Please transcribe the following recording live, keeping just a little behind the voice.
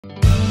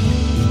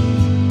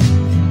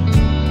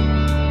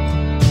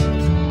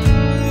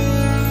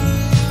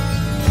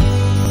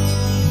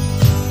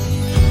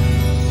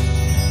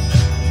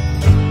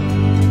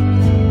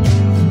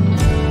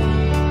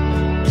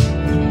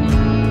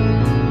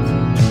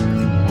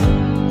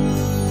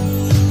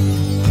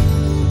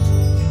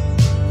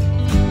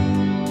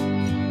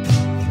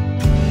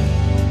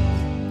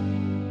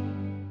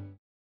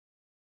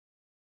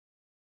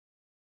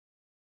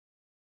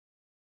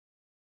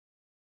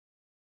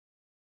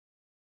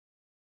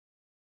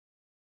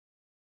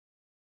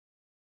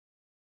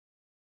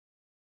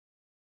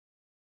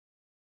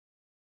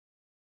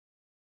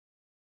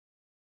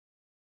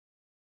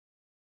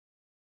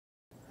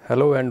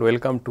Hello and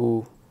welcome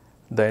to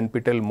the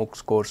NPTEL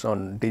MOOCs course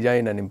on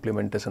Design and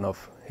Implementation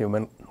of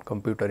Human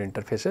Computer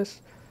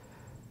Interfaces,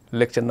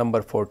 lecture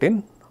number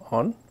 14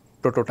 on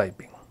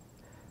prototyping.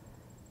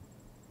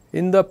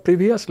 In the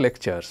previous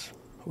lectures,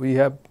 we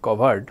have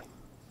covered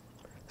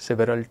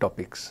several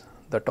topics.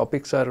 The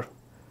topics are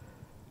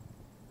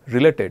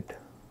related,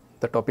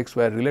 the topics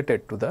were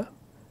related to the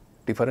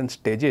different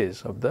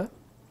stages of the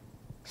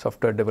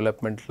software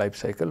development life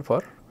cycle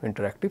for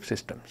interactive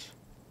systems.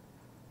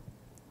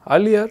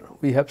 Earlier,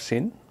 we have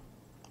seen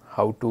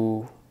how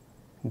to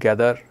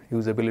gather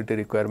usability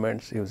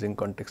requirements using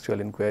contextual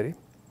inquiry.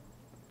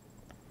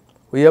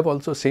 We have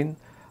also seen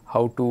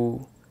how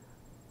to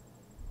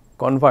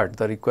convert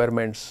the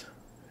requirements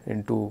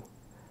into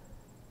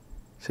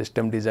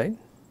system design,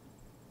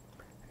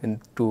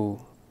 into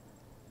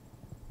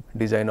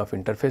design of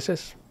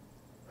interfaces,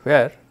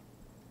 where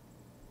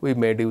we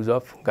made use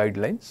of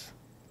guidelines,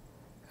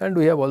 and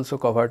we have also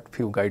covered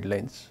few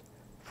guidelines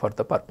for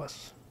the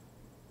purpose.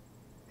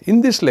 In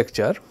this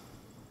lecture,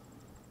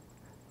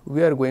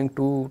 we are going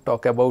to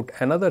talk about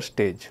another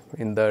stage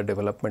in the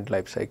development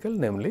life cycle,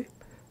 namely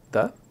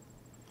the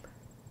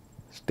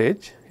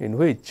stage in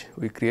which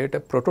we create a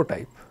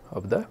prototype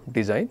of the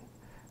design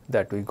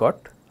that we got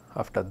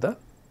after the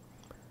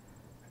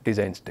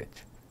design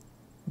stage.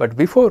 But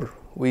before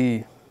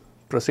we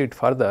proceed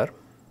further,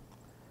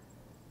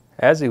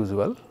 as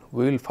usual,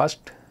 we will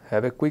first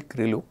have a quick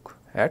relook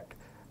at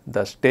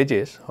the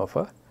stages of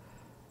a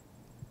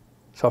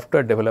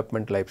software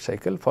development life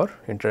cycle for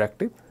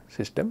interactive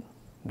system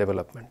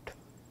development.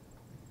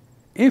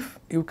 If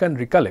you can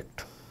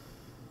recollect,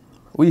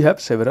 we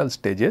have several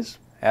stages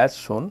as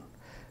shown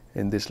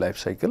in this life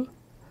cycle.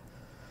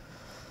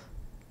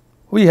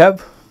 We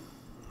have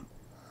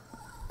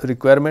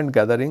requirement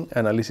gathering,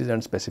 analysis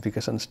and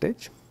specification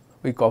stage.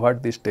 We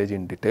covered this stage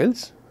in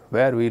details,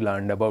 where we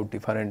learned about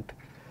different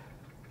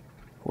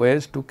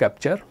ways to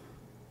capture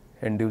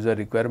end user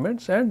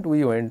requirements, and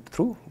we went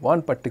through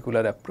one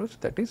particular approach,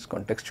 that is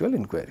contextual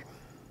inquiry.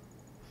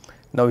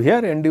 Now,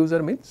 here end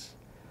user means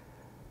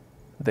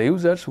the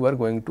users who are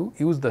going to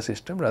use the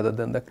system rather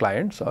than the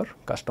clients or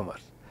customers,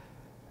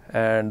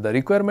 and the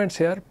requirements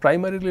here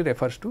primarily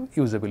refers to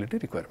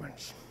usability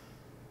requirements.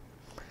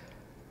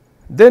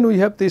 Then we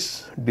have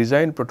this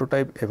design,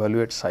 prototype,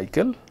 evaluate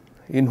cycle,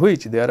 in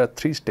which there are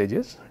three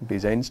stages: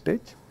 design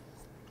stage,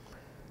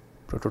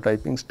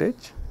 prototyping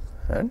stage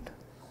and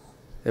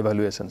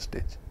evaluation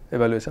stage,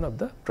 evaluation of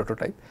the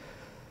prototype.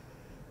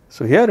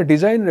 So, here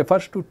design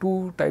refers to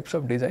two types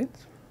of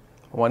designs.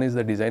 One is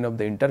the design of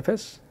the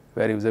interface,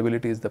 where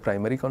usability is the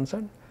primary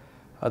concern.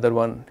 Other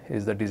one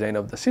is the design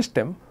of the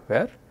system,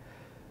 where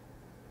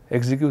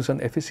execution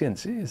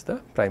efficiency is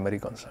the primary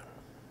concern.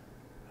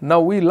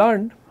 Now, we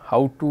learned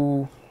how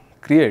to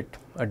create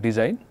a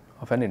design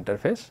of an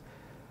interface.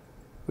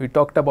 We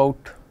talked about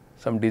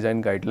some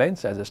design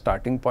guidelines as a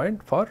starting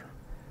point for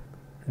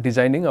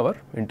designing our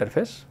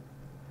interface.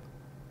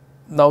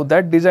 Now,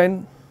 that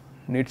design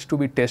needs to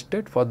be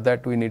tested. For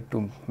that, we need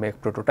to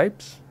make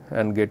prototypes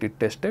and get it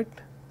tested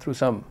through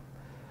some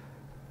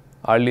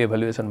early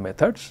evaluation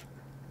methods.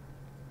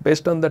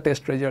 Based on the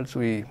test results,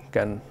 we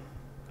can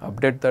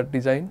update that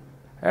design,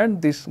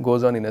 and this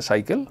goes on in a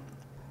cycle.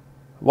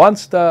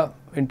 Once the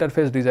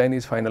interface design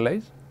is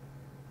finalized,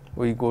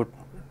 we go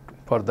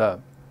for the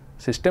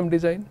system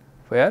design,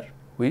 where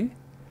we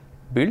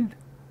build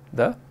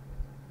the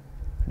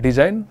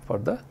design for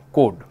the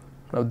code.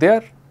 Now,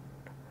 there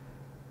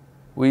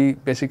we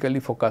basically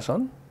focus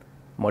on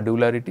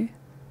modularity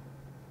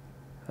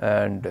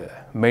and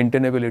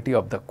maintainability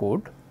of the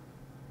code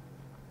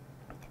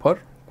for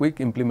quick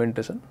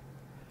implementation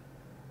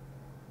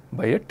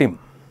by a team.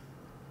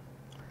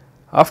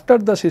 After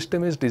the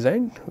system is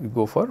designed, we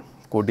go for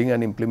coding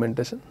and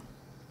implementation,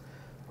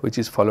 which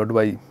is followed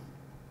by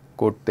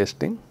code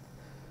testing.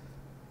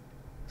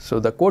 So,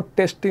 the code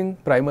testing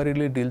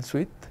primarily deals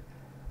with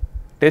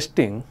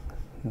testing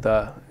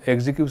the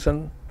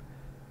execution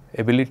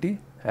ability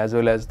as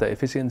well as the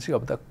efficiency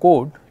of the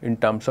code in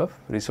terms of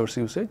resource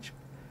usage.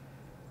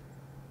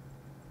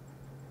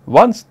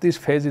 Once this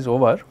phase is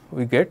over,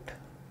 we get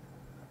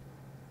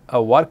a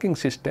working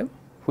system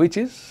which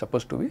is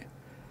supposed to be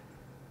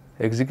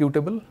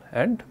executable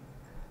and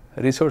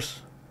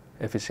resource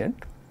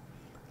efficient.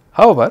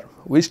 However,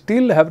 we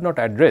still have not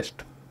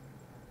addressed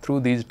through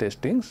these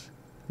testings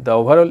the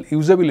overall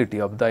usability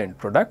of the end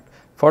product.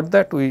 For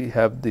that, we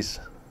have this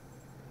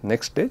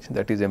next stage,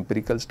 that is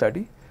empirical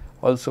study,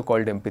 also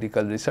called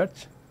empirical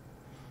research.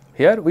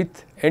 Here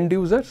with end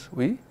users,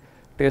 we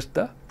test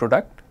the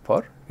product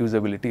for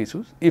usability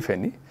issues, if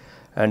any,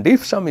 and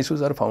if some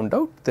issues are found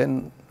out,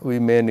 then we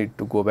may need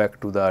to go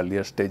back to the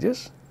earlier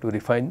stages to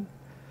refine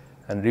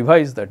and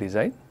revise the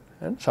design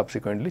and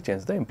subsequently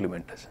change the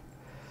implementation.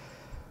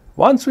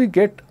 Once we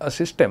get a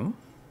system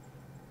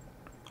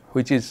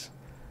which is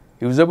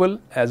usable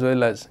as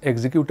well as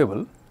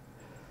executable,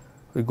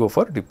 we go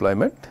for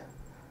deployment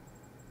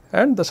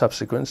and the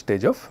subsequent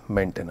stage of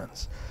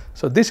maintenance.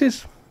 So, this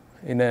is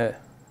in a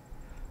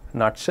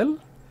nutshell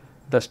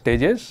the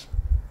stages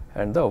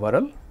and the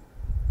overall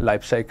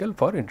life cycle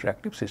for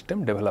interactive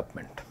system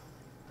development.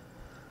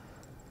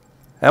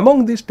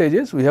 Among these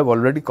stages, we have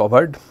already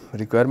covered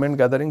requirement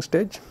gathering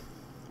stage,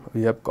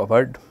 we have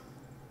covered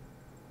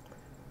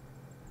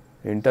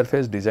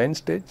interface design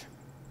stage.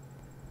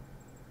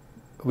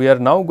 We are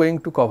now going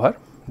to cover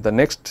the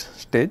next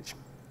stage,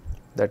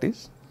 that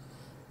is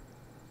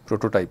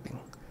prototyping.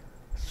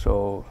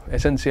 So,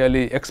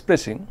 essentially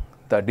expressing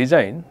the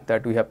design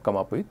that we have come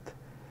up with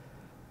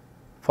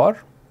for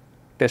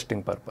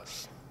testing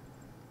purpose.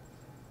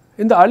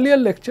 In the earlier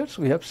lectures,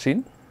 we have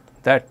seen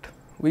that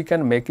we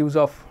can make use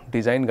of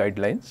design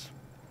guidelines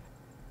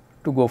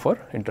to go for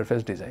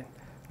interface design.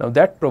 Now,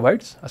 that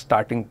provides a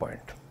starting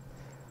point.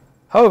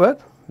 However,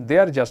 they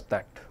are just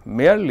that,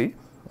 merely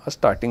a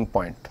starting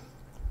point.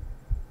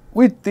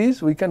 With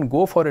these, we can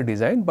go for a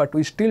design, but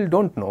we still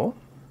do not know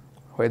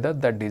whether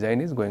that design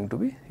is going to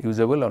be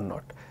usable or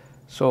not.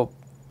 So,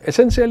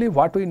 essentially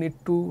what we need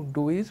to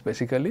do is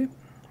basically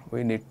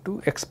we need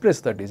to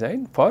express the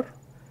design for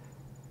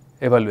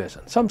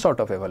evaluation, some sort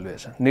of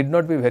evaluation, need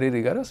not be very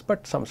rigorous,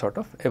 but some sort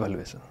of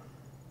evaluation.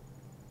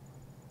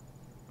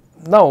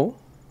 Now,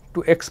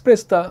 to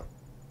express the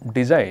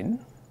design,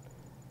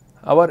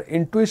 our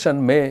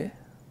intuition may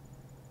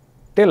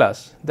tell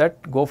us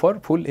that go for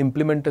full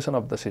implementation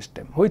of the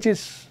system, which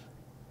is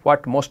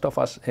what most of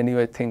us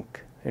anyway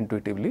think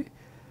intuitively,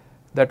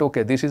 that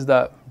okay, this is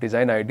the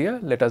design idea,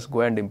 let us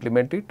go and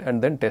implement it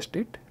and then test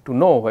it to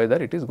know whether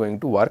it is going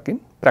to work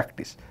in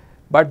practice.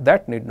 But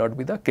that need not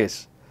be the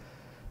case.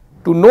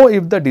 To know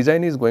if the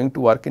design is going to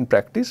work in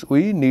practice,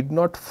 we need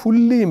not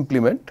fully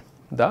implement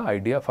the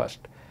idea first.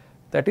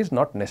 That is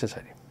not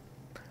necessary.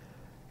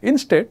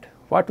 Instead,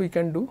 what we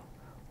can do?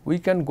 We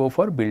can go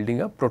for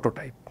building a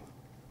prototype,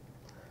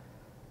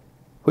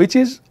 which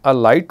is a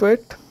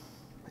lightweight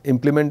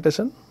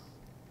implementation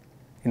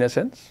in a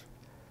sense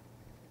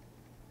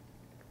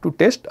to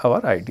test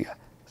our idea.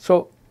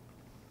 So,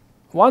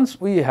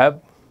 once we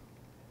have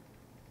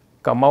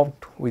come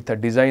out with a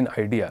design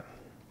idea,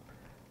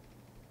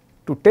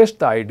 to test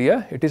the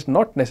idea, it is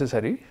not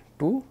necessary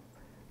to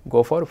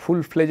go for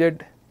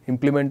full-fledged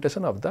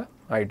implementation of the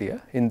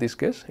idea, in this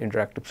case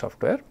interactive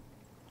software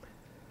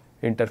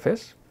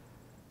interface.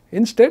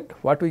 Instead,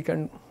 what we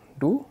can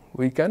do?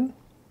 We can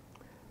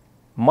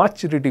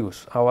much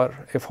reduce our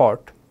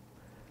effort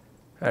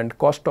and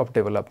cost of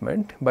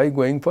development by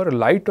going for a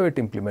lightweight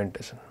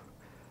implementation.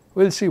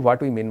 We will see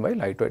what we mean by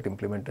lightweight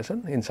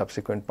implementation in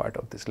subsequent part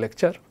of this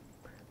lecture.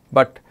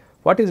 But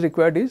what is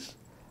required is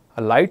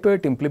a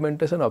lightweight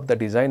implementation of the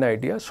design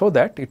idea so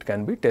that it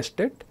can be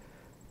tested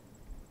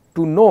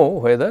to know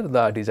whether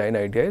the design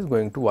idea is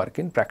going to work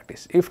in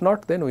practice. If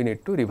not, then we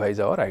need to revise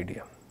our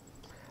idea.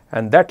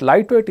 And that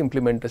lightweight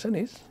implementation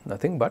is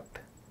nothing but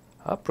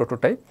a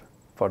prototype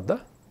for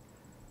the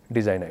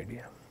design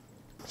idea.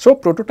 So,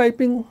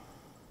 prototyping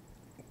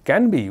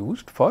can be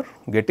used for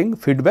getting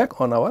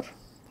feedback on our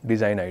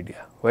design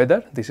idea,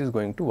 whether this is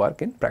going to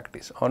work in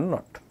practice or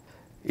not.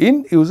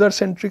 In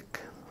user-centric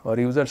or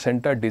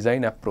user-centered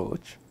design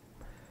approach,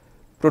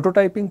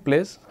 prototyping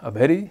plays a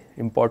very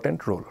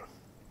important role.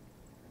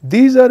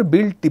 These are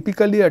built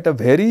typically at a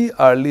very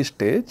early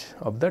stage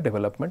of the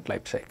development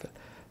life cycle.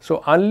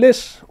 So,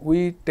 unless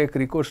we take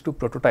recourse to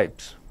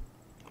prototypes,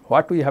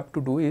 what we have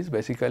to do is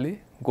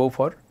basically go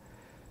for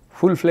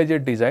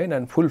full-fledged design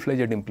and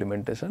full-fledged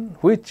implementation,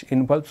 which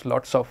involves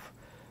lots of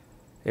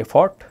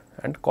effort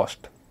and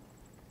cost.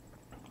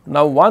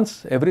 Now,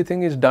 once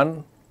everything is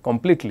done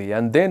completely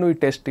and then we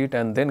test it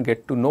and then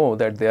get to know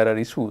that there are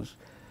issues,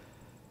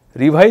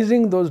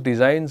 revising those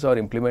designs or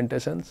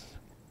implementations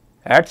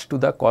adds to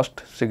the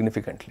cost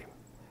significantly.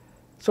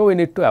 So, we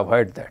need to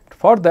avoid that.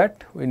 For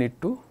that, we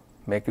need to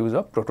make use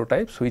of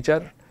prototypes, which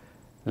are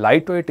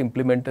lightweight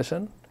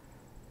implementation,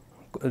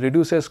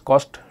 reduces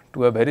cost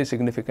to a very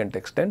significant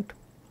extent,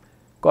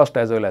 cost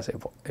as well as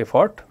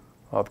effort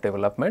of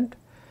development,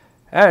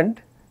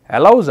 and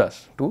allows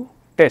us to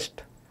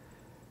test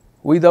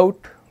without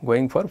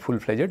going for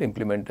full-fledged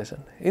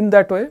implementation. In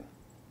that way,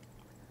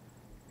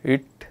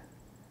 it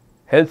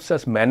helps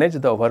us manage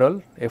the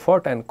overall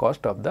effort and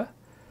cost of the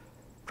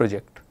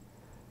project.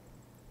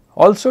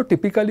 Also,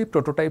 typically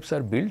prototypes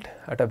are built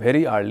at a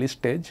very early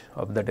stage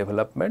of the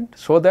development,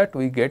 so that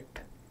we get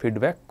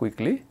feedback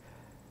quickly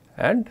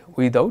and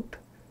without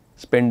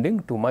spending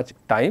too much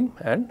time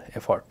and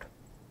effort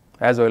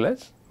as well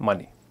as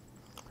money.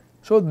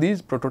 So,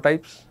 these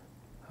prototypes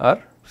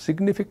are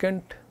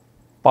significant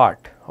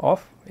part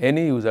of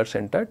any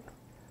user-centered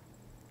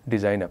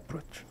design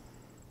approach.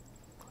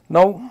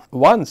 Now,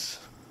 once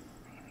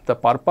the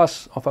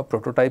purpose of a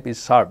prototype is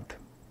served,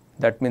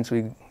 that means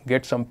we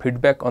get some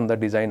feedback on the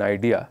design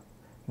idea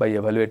by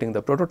evaluating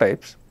the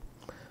prototypes,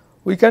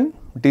 we can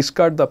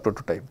discard the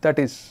prototype. That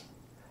is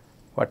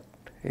what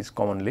is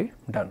commonly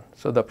done.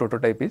 So, the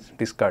prototype is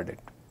discarded.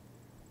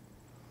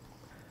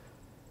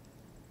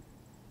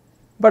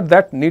 But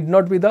that need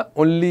not be the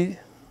only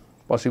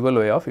possible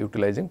way of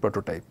utilizing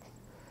prototype.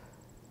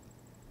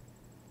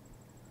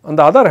 On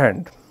the other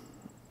hand,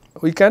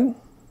 we can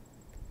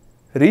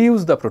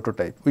reuse the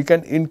prototype. We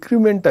can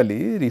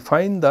incrementally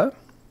refine the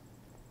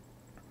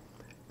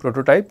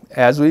prototype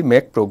as we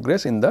make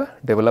progress in the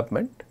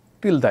development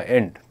till the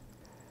end,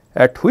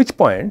 at which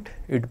point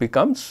it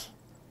becomes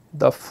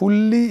the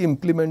fully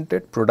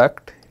implemented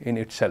product in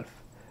itself.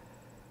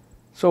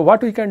 So,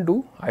 what we can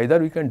do, either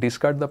we can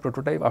discard the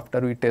prototype after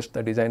we test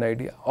the design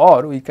idea,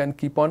 or we can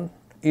keep on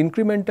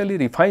incrementally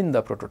refine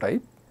the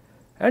prototype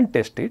and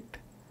test it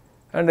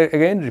and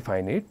again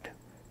refine it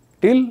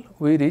till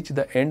we reach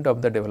the end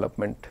of the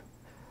development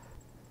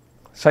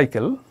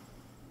cycle,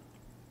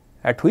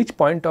 at which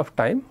point of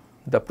time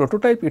the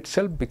prototype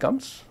itself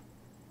becomes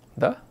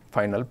the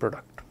final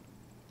product.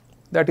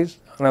 That is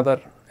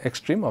another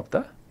extreme of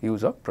the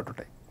use of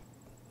prototype.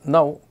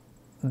 Now,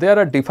 there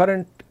are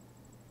different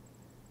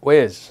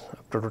ways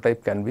a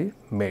prototype can be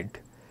made.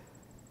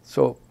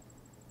 So,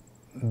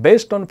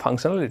 based on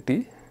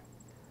functionality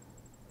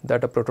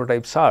that a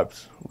prototype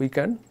serves, we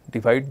can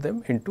divide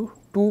them into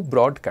two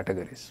broad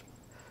categories.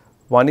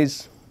 One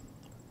is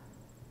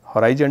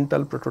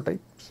horizontal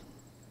prototypes.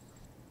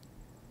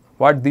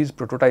 What these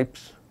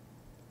prototypes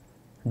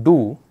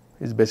do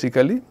is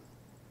basically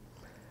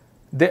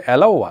they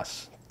allow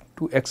us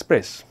to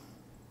express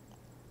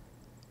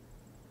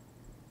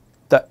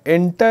the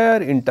entire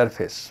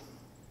interface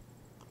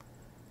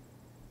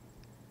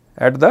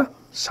at the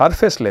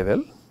surface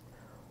level,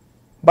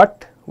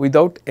 but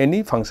without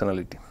any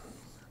functionality.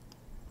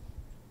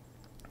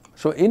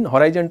 So, in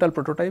horizontal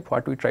prototype,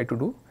 what we try to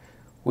do,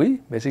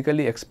 we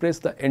basically express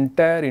the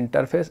entire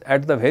interface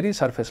at the very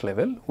surface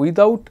level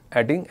without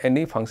adding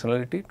any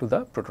functionality to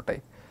the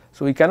prototype.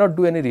 So, we cannot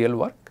do any real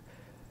work,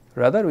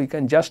 rather we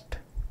can just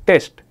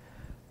test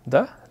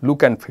the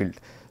look and feel.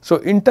 So,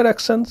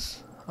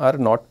 interactions are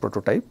not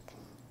prototype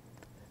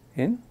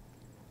in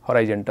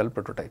horizontal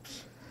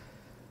prototypes.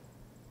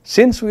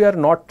 Since we are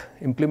not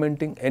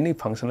implementing any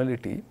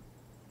functionality,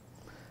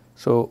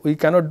 so we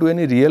cannot do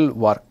any real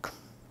work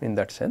in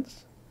that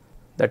sense.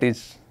 That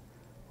is,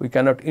 we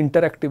cannot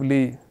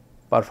interactively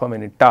perform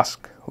any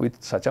task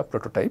with such a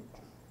prototype.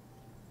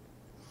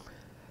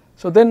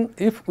 So, then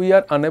if we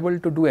are unable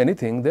to do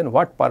anything, then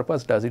what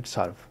purpose does it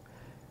serve?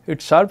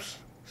 It serves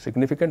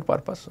significant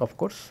purpose, of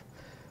course.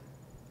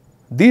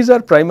 These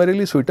are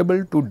primarily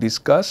suitable to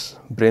discuss,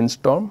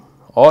 brainstorm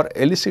or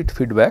elicit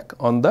feedback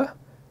on the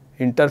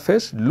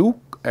interface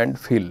look and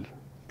feel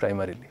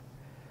primarily.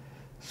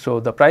 So,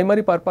 the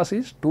primary purpose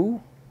is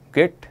to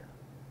get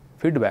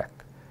feedback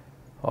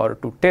or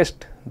to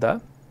test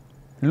the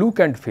look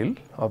and feel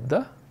of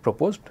the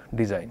proposed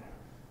design.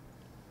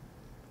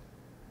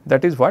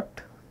 That is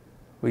what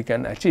we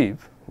can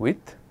achieve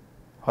with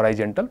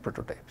horizontal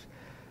prototypes.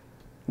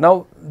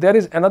 Now, there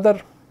is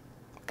another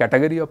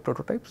category of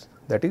prototypes,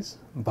 that is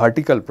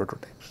vertical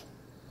prototypes.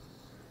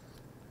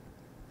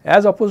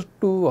 As opposed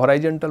to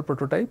horizontal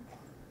prototype,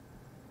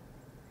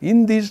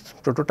 in these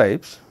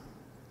prototypes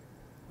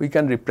we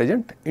can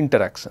represent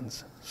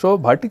interactions. So,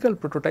 vertical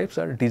prototypes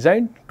are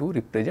designed to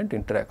represent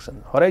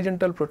interaction,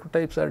 horizontal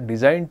prototypes are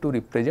designed to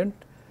represent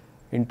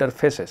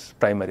interfaces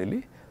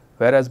primarily,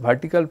 whereas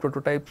vertical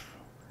prototypes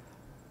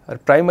are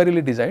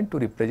primarily designed to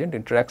represent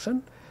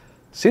interaction.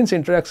 Since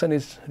interaction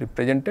is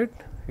represented,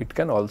 it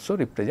can also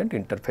represent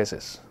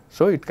interfaces.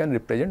 So, it can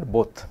represent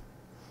both.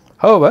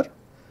 However,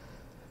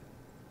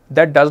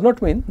 that does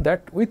not mean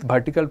that with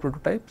vertical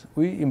prototypes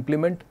we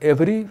implement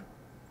every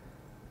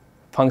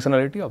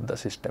functionality of the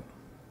system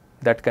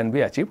that can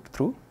be achieved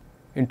through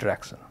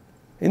interaction.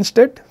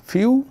 Instead,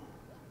 few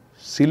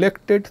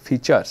selected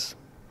features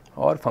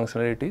or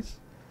functionalities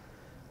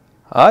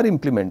are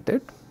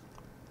implemented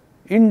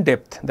in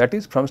depth, that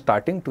is from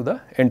starting to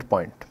the end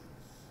point.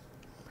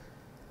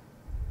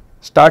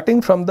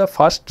 Starting from the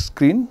first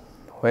screen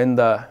when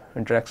the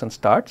interaction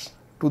starts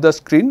to the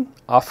screen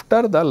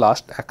after the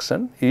last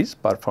action is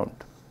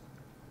performed.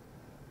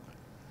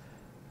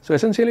 So,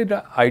 essentially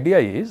the idea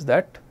is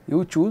that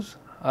you choose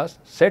a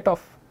set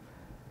of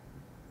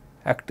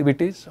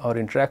activities or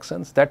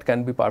interactions that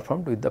can be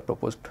performed with the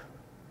proposed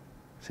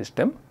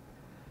system.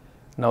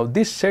 Now,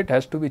 this set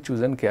has to be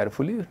chosen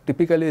carefully,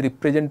 typically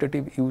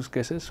representative use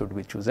cases should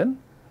be chosen.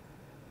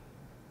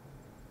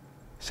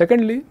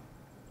 Secondly,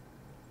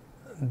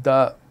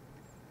 the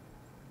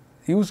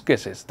use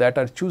cases that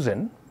are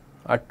chosen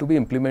are to be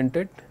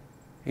implemented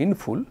in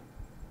full.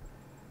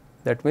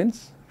 That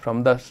means,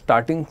 from the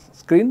starting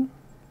screen,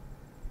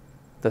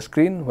 the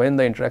screen when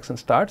the interaction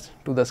starts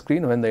to the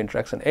screen when the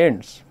interaction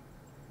ends,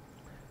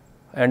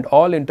 and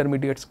all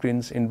intermediate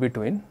screens in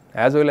between,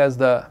 as well as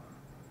the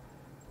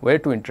way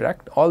to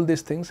interact, all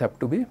these things have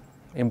to be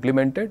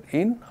implemented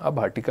in a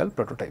vertical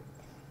prototype.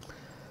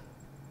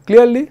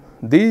 Clearly,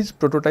 these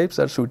prototypes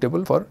are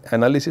suitable for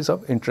analysis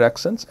of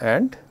interactions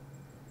and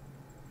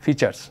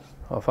features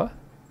of a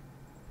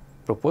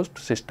proposed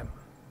system.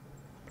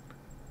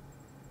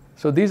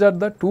 So, these are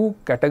the two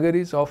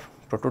categories of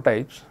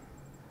prototypes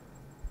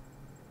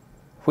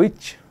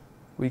which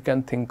we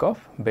can think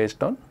of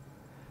based on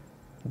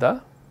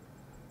the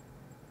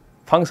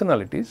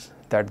functionalities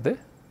that they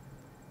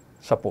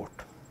support.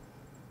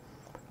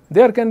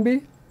 There can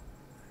be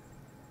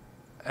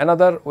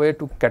another way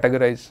to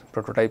categorize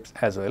prototypes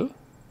as well,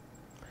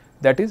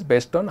 that is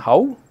based on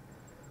how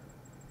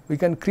we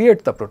can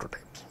create the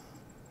prototypes,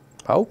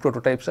 how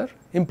prototypes are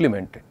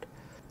implemented.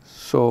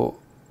 So,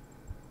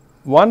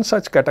 one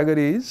such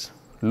category is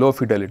low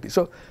fidelity.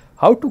 So,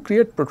 how to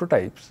create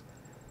prototypes?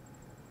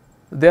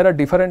 There are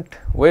different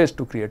ways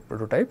to create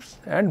prototypes,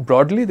 and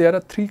broadly there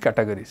are three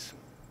categories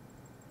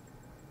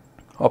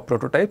of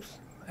prototypes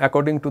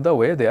according to the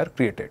way they are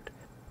created.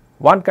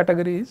 One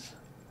category is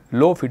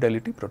low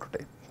fidelity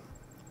prototype.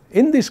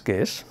 In this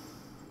case,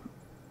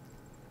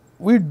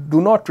 we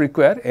do not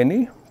require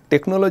any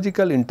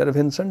technological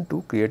intervention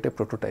to create a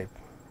prototype.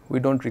 We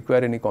do not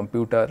require any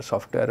computer,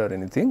 software or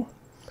anything.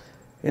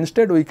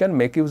 Instead, we can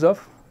make use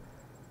of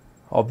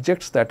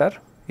objects that are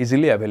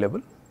easily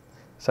available,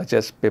 such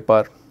as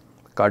paper,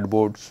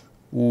 cardboards,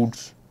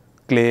 woods,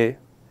 clay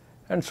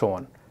and so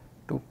on,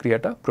 to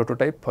create a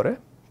prototype for a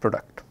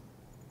product.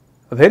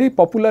 A very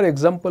popular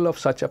example of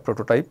such a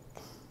prototype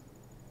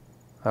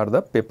are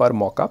the paper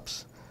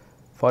mock-ups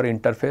for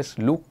interface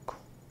look,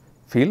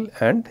 feel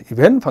and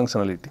even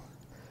functionality.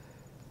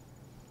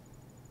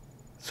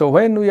 So,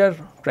 when we are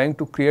trying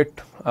to create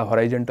a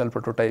horizontal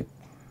prototype,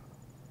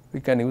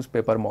 we can use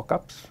paper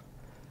mock-ups,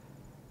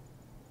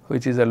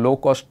 which is a low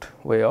cost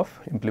way of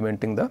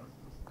implementing the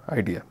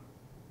idea.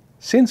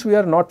 Since we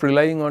are not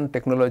relying on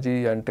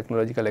technology and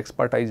technological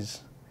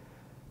expertise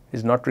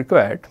is not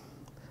required,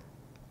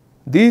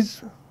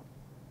 these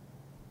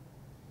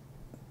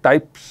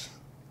types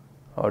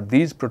or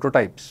these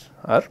prototypes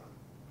are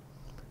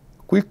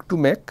quick to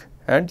make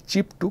and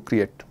cheap to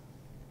create.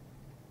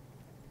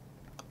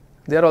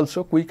 They are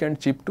also quick and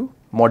cheap to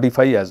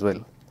modify as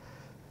well,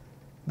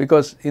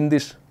 because in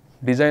this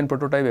design,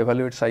 prototype,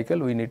 evaluate cycle,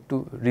 we need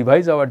to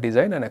revise our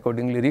design and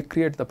accordingly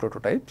recreate the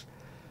prototypes.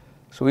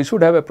 So, we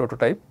should have a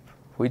prototype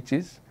which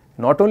is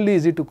not only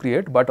easy to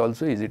create, but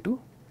also easy to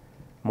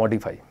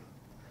modify,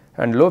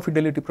 and low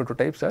fidelity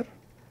prototypes are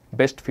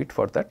best fit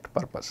for that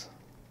purpose.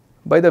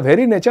 By the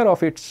very nature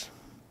of its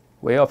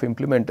way of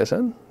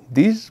implementation,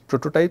 these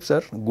prototypes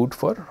are good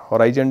for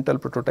horizontal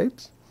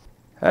prototypes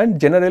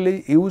and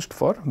generally used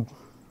for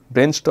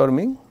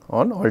brainstorming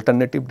on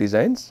alternative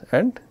designs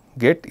and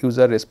get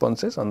user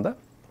responses on the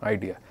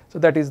idea. So,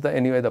 that is the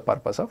anyway the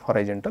purpose of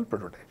horizontal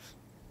prototypes.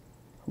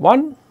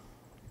 One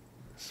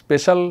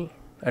special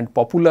and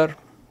popular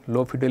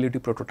low fidelity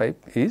prototype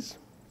is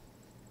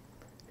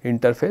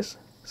interface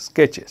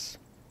sketches.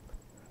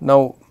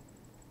 Now,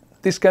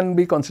 this can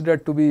be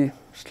considered to be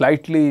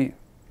slightly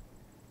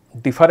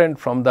different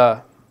from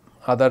the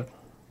other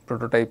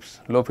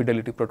prototypes, low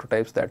fidelity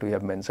prototypes that we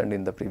have mentioned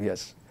in the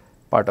previous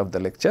part of the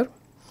lecture.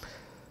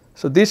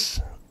 So, this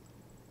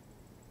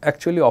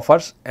actually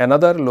offers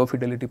another low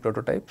fidelity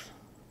prototypes,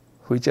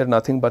 which are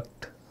nothing but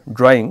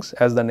drawings,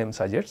 as the name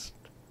suggests,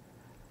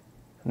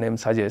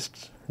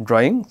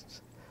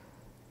 drawings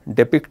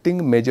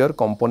depicting major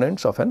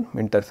components of an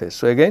interface.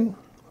 So, again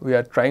we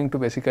are trying to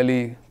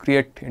basically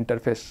create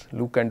interface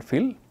look and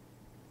feel.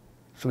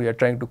 So, we are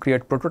trying to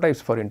create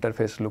prototypes for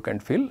interface look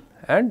and feel,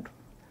 and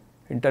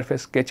interface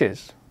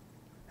sketches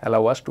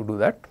allow us to do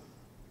that.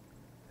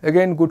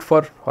 Again good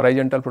for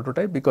horizontal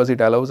prototype, because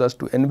it allows us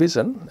to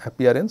envision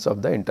appearance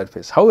of the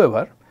interface.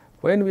 However,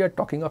 when we are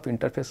talking of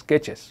interface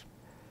sketches,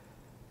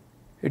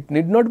 it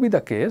need not be the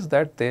case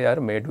that they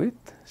are made with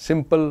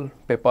simple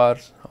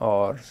papers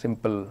or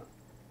simple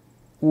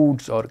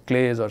woods or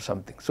clays or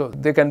something. So,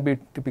 they can be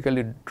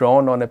typically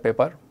drawn on a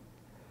paper,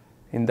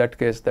 in that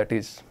case that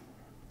is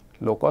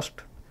low cost,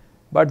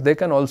 but they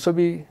can also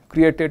be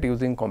created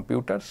using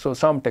computers. So,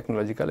 some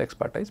technological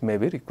expertise may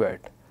be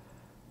required,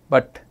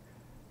 but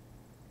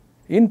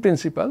in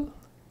principle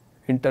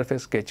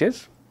interface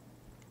sketches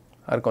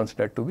are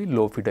considered to be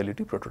low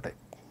fidelity prototype.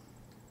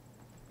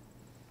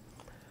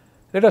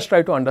 Let us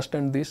try to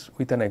understand this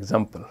with an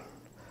example.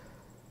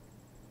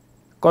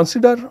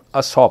 Consider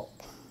a shop.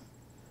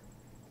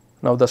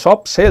 Now, the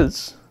shop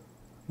sells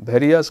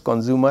various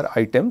consumer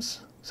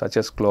items such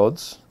as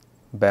clothes,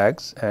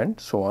 bags and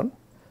so on.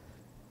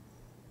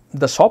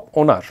 The shop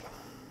owner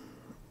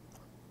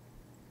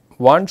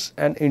wants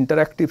an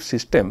interactive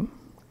system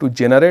to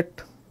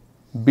generate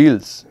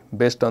bills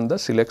based on the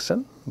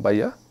selection by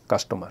a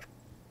customer.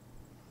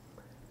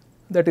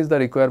 That is the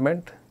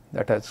requirement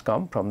that has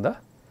come from the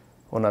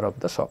owner of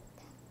the shop.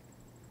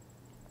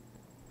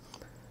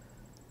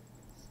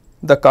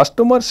 The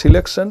customer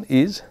selection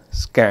is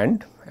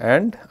scanned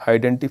and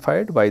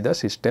identified by the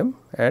system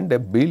and a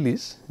bill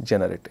is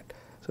generated.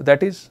 So,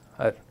 that is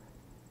a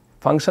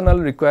functional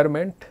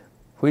requirement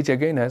which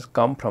again has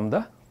come from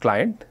the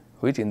client,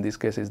 which in this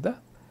case is the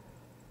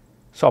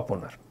shop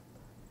owner.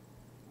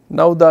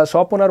 Now, the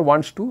shop owner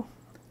wants to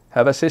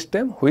have a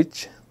system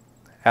which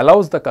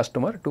allows the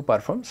customer to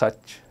perform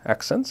such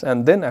actions,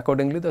 and then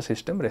accordingly the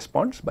system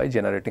responds by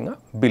generating a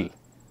bill.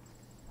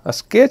 A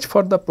sketch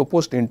for the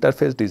proposed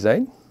interface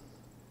design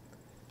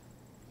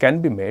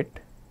can be made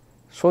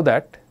so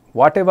that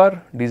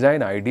whatever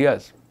design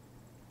ideas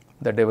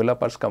the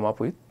developers come up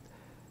with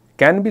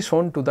can be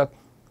shown to the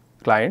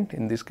client,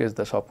 in this case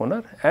the shop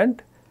owner,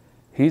 and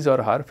his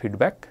or her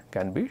feedback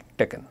can be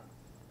taken.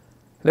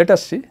 Let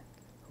us see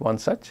one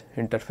such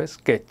interface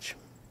sketch.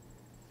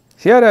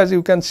 Here as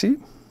you can see,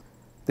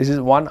 this is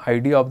one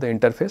idea of the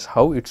interface,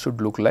 how it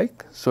should look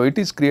like. So, it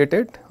is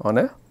created on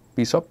a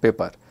piece of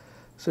paper.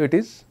 So, it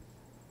is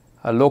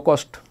a low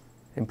cost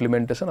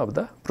implementation of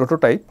the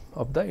prototype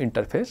of the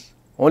interface,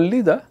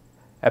 only the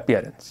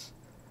appearance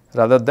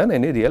rather than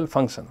any real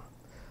function.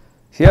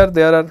 Here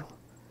there are,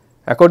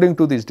 according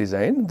to this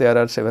design, there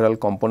are several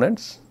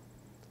components,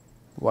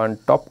 one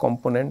top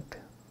component,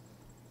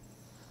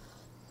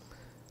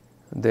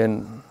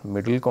 then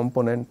middle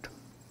component,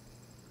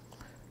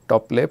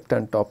 top left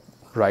and top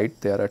right,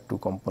 there are two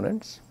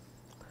components,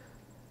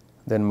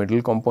 then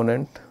middle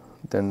component,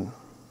 then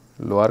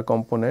lower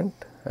component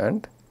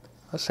and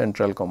a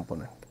central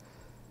component.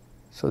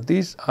 So,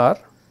 these are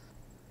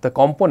the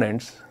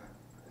components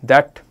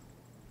that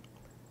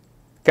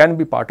can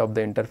be part of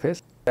the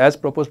interface as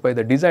proposed by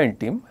the design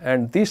team,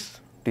 and this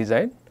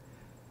design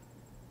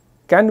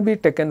can be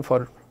taken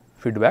for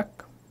feedback,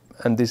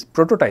 and this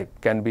prototype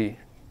can be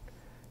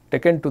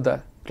taken to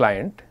the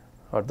client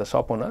or the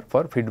shop owner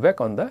for feedback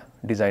on the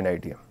design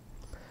idea.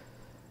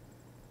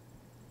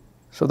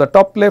 So, the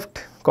top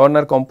left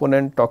corner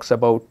component talks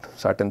about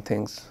certain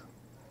things,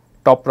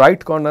 top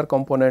right corner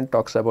component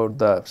talks about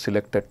the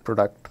selected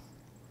product,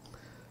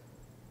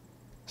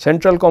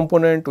 central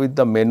component with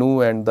the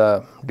menu and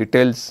the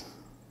details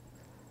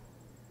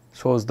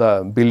shows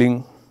the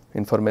billing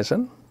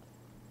information,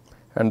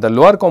 and the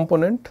lower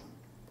component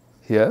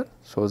here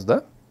shows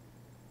the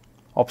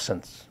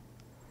options.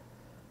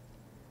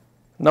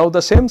 Now,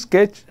 the same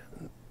sketch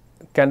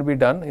can be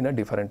done in a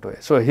different way.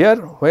 So, here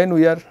when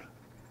we are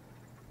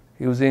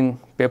using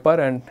paper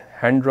and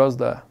hand draws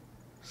the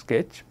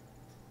sketch,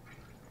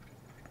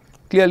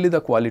 clearly the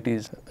quality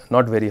is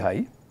not very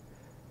high.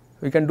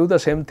 We can do the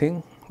same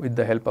thing with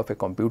the help of a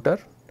computer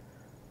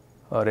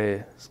or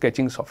a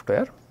sketching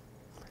software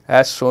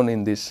as shown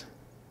in this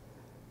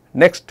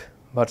next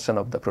version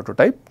of the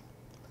prototype.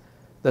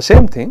 The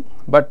same thing,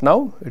 but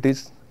now it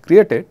is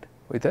created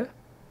with a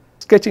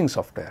sketching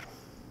software.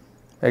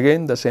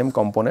 Again the same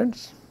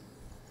components,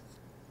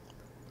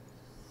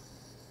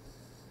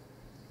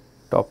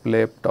 top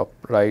left, top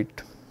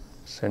right,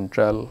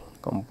 central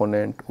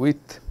component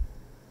with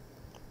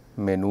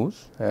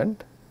menus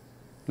and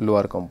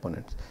lower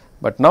components.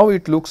 But now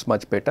it looks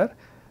much better,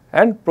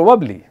 and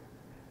probably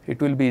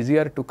it will be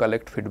easier to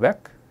collect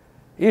feedback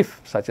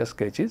if such a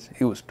sketch is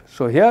used.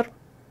 So, here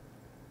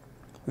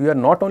we are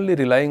not only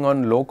relying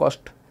on low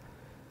cost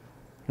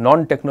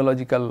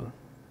non-technological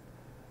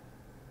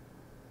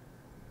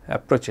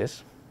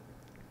approaches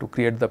to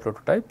create the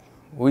prototype,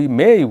 we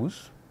may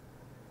use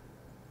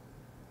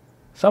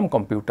some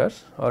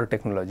computers or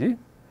technology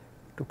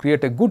to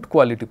create a good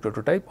quality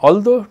prototype,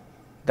 although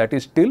that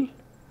is still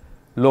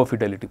low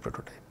fidelity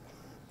prototype.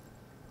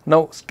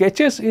 Now,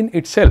 sketches in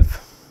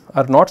itself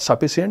are not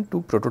sufficient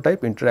to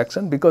prototype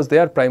interaction because they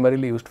are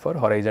primarily used for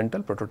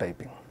horizontal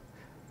prototyping,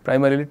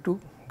 primarily to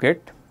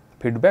get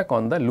feedback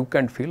on the look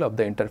and feel of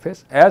the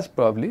interface, as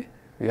probably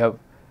we have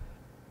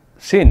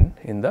seen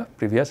in the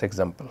previous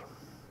example.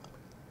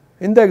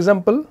 In the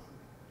example,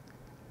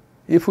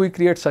 if we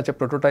create such a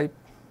prototype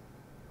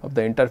of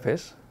the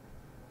interface,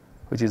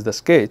 which is the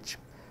sketch,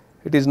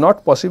 it is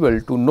not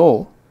possible to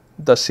know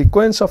the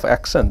sequence of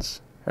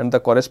actions and the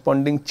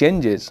corresponding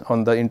changes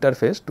on the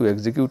interface to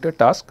execute a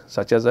task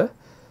such as a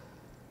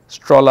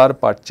stroller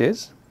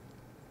purchase.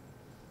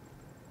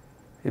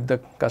 If the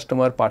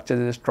customer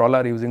purchases a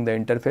stroller using the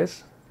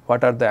interface,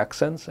 what are the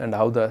actions and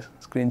how the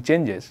screen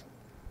changes?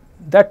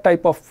 That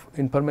type of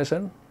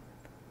information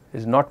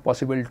is not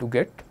possible to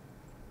get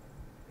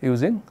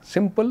using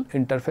simple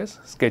interface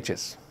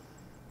sketches.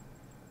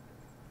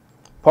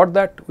 For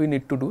that we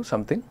need to do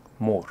something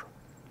more.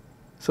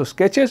 So,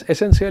 sketches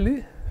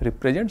essentially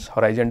represents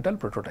horizontal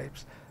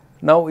prototypes.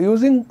 Now,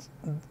 using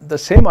the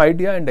same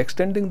idea and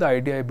extending the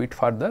idea a bit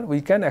further,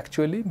 we can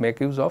actually make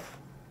use of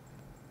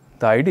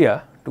the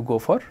idea to go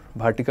for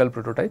vertical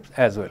prototypes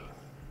as well.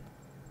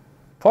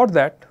 For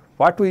that,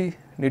 what we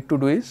need to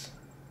do is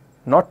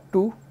not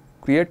to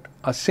create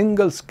a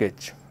single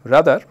sketch,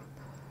 rather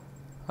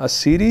a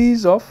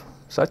series of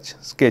such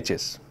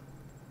sketches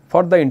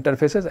for the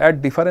interfaces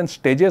at different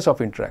stages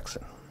of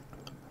interaction.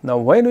 Now,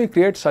 when we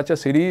create such a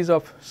series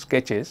of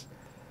sketches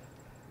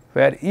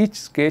where each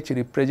sketch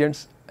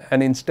represents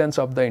an instance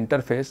of the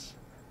interface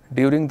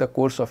during the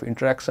course of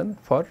interaction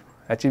for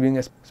achieving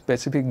a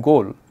specific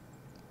goal,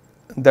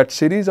 that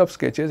series of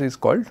sketches is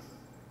called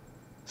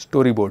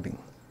storyboarding.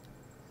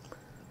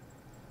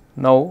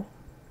 Now,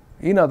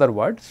 in other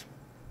words,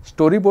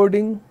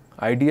 storyboarding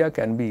idea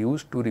can be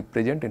used to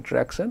represent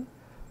interaction,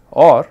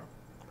 or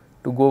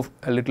to go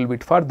a little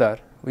bit further,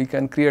 we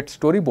can create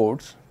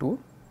storyboards to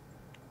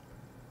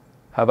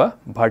have a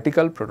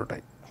vertical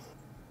prototype.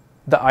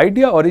 The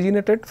idea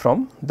originated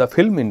from the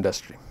film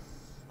industry,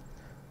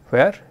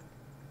 where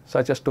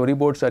such a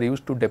storyboards are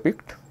used to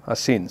depict a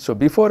scene. So,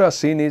 before a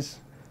scene is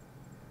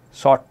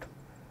shot,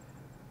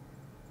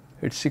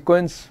 its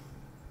sequence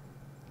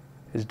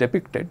is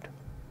depicted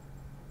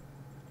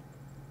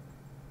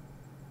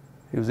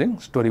using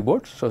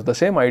storyboards. So, the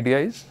same idea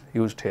is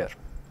used here.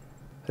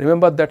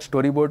 Remember that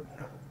storyboard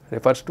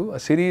refers to a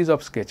series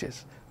of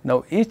sketches.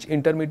 Now, each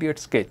intermediate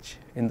sketch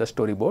in the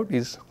storyboard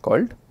is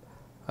called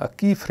a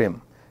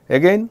keyframe.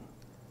 Again,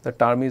 the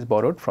term is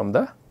borrowed from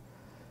the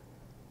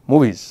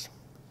movies.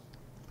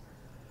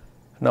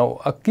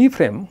 Now, a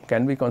keyframe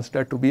can be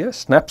considered to be a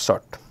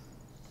snapshot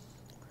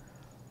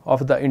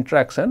of the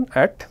interaction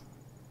at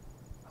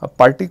a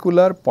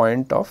particular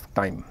point of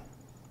time,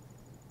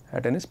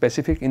 at any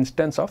specific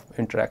instance of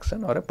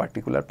interaction or a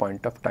particular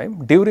point of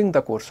time during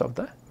the course of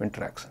the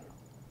interaction.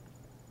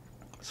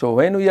 So,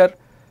 when we are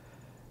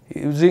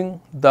using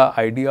the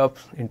idea of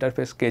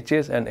interface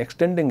sketches and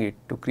extending it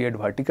to create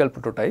vertical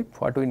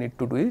prototype, what we need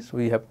to do is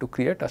we have to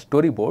create a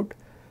storyboard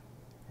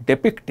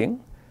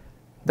depicting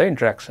the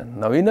interaction.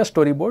 Now, in a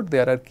storyboard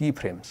there are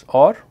keyframes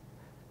or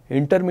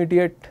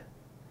intermediate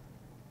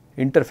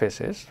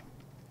interfaces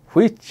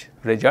which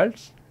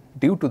results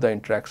due to the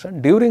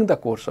interaction during the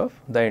course of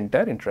the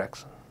entire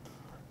interaction.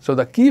 So,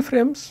 the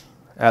keyframes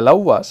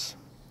allow us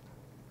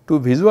to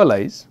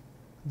visualize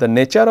the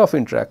nature of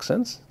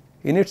interactions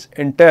in its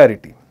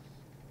entirety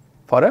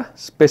for a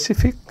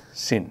specific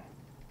scene.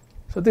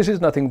 So, this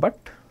is nothing but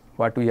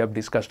what we have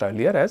discussed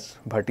earlier as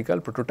vertical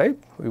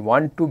prototype. We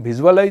want to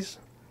visualize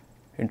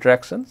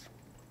interactions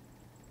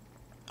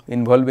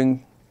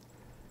involving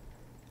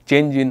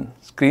change in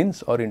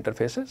screens or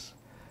interfaces,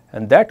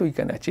 and that we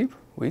can achieve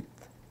with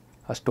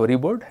a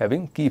storyboard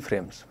having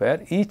keyframes,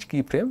 where each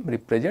keyframe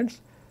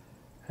represents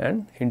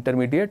an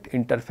intermediate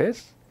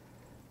interface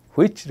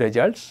which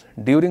results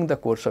during the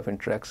course of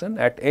interaction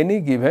at any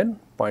given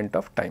point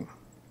of time.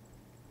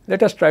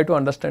 Let us try to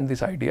understand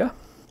this idea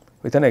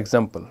with an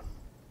example.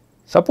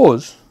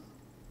 Suppose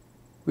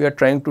we are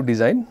trying to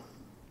design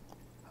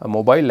a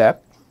mobile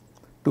app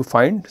to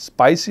find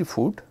spicy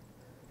food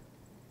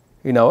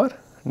in our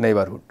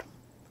neighborhood.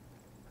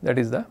 That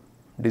is the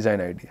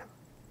design idea.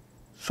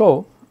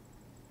 So,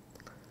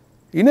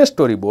 in a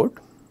storyboard,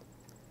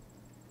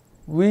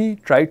 we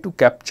try to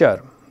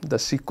capture the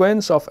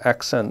sequence of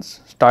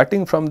actions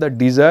starting from the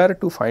desire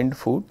to find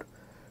food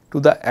to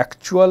the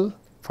actual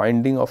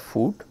finding of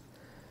food,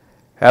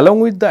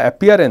 along with the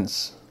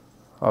appearance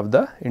of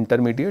the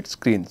intermediate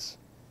screens.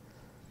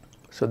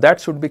 So, that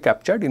should be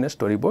captured in a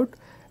storyboard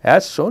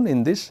as shown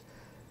in this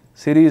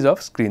series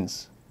of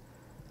screens.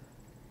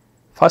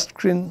 First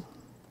screen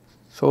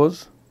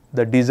shows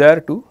the desire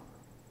to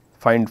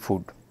find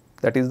food,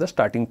 that is the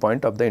starting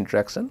point of the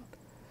interaction.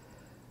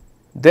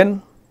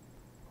 Then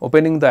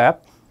opening the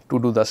app to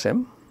do the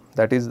same,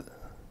 that is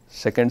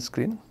second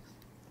screen,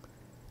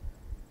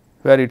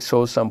 where it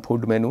shows some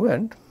food menu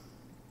and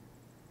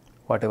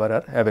whatever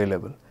are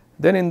available.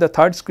 Then in the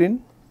third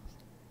screen,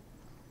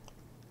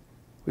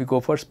 we go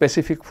for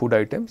specific food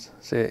items,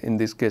 say in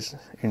this case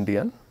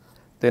Indian.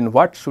 Then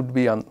what should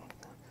be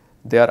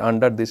there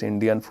under this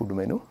Indian food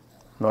menu,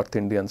 North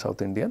Indian,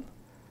 South Indian.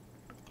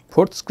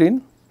 Fourth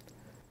screen,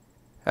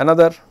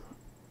 another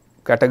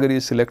category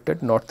is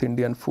selected, North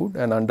Indian food,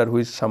 and under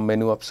which some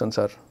menu options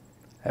are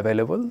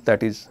available,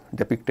 that is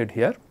depicted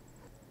here.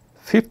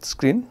 Fifth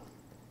screen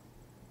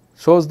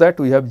shows that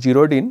we have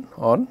zeroed in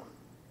on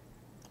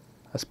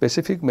a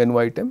specific menu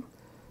item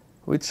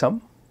with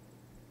some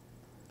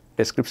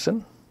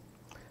description,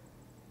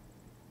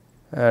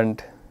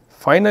 and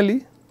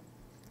finally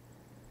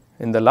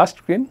in the last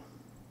screen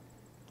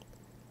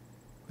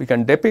we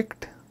can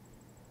depict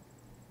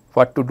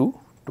what to do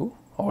to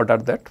order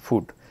that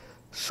food.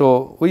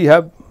 So, we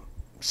have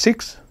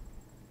 6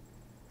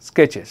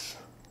 sketches,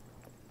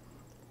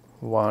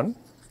 1,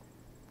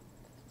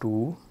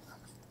 2,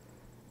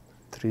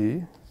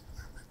 3,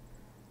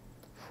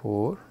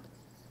 4,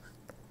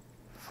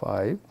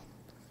 5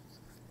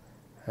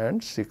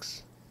 and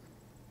 6.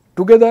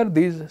 Together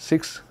these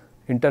 6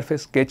 interface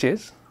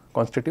sketches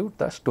constitute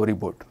the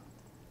storyboard.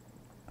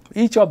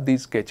 Each of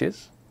these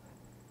sketches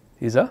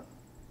is a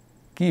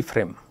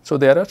keyframe. So,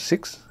 there are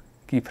 6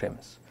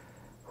 keyframes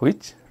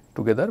which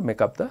together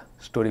make up the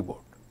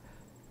storyboard,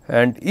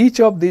 and each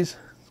of these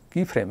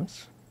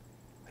keyframes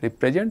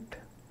represent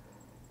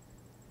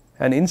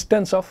an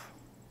instance of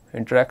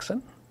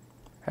interaction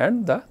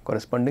and the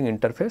corresponding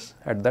interface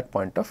at that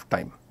point of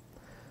time.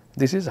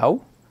 This is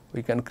how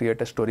we can create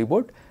a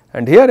storyboard,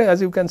 and here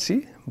as you can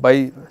see,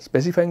 by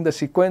specifying the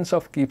sequence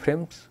of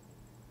keyframes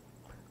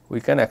we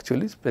can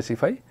actually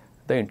specify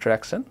the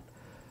interaction,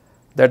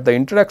 that the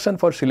interaction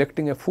for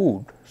selecting a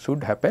food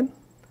should happen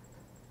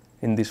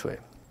in this way.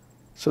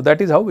 So,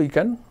 that is how we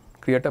can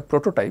create a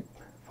prototype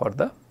for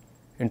the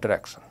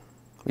interaction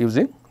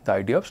using the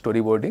idea of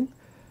storyboarding,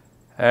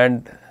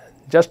 and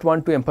just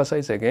want to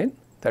emphasize again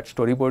that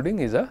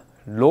storyboarding is a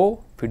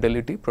low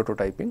fidelity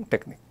prototyping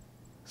technique.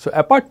 So,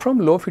 apart from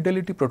low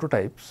fidelity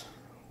prototypes,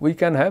 we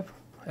can have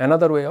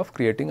another way of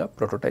creating a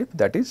prototype,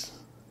 that is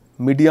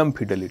medium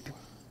fidelity.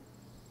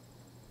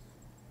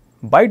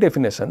 By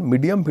definition,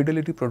 medium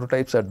fidelity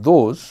prototypes are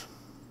those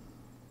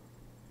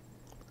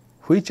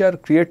which are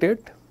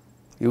created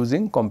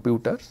using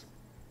computers.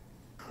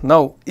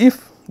 Now,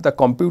 if the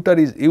computer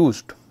is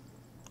used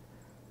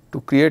to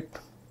create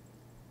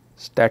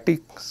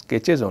static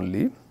sketches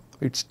only,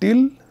 it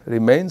still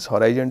remains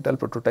horizontal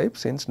prototype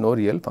since no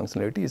real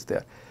functionality is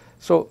there.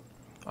 So,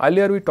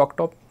 earlier we talked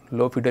of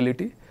low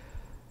fidelity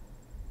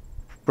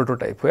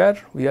prototype where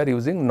we are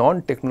using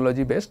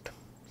non-technology based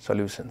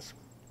solutions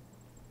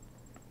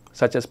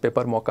such as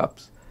paper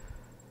mockups,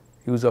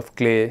 use of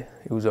clay,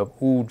 use of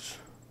woods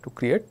to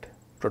create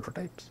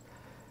prototypes.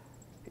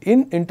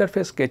 In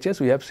interface sketches,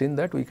 we have seen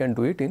that we can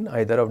do it in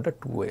either of the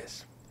two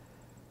ways.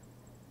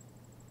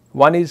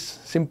 One is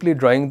simply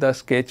drawing the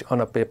sketch on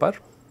a paper,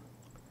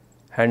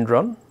 hand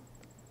drawn.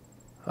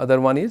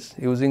 Other one is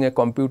using a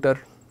computer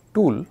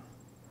tool,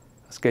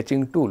 a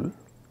sketching tool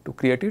to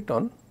create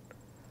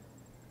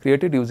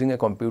it using a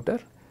computer.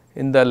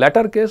 In the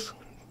latter case,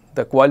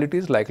 the quality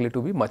is likely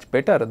to be much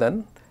better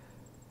than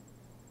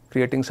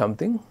creating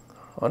something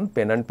on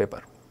pen and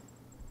paper,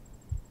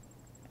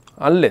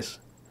 unless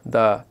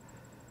the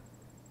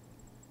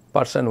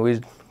person who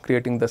is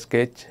creating the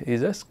sketch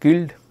is a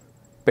skilled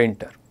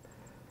painter.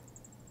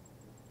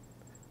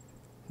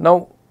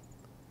 Now,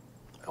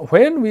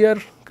 when we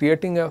are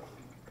creating a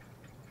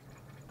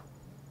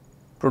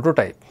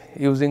prototype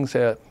using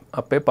say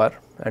a paper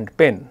and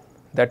pen,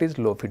 that is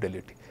low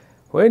fidelity.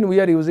 When we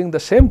are using the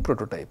same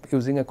prototype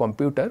using a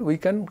computer, we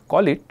can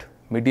call it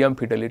medium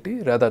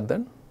fidelity rather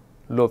than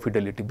low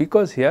fidelity,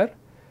 because here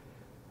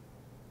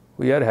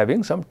we are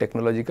having some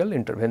technological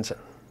intervention.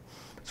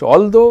 So,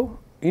 although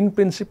in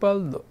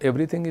principle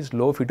everything is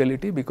low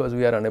fidelity because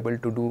we are unable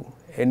to do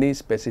any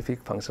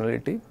specific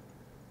functionality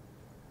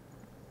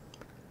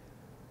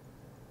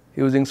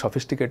using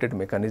sophisticated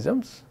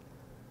mechanisms,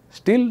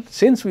 still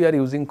since we are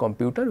using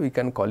computer, we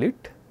can call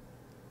it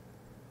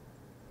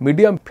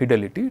medium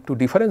fidelity to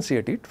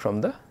differentiate it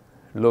from the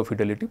low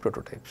fidelity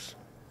prototypes.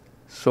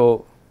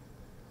 So,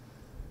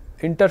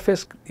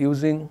 interface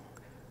using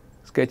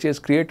sketches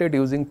created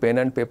using pen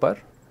and paper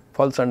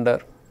falls under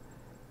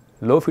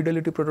low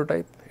fidelity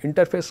prototype.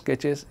 Interface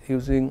sketches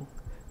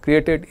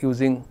created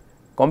using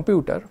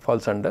computer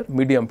falls under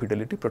medium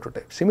fidelity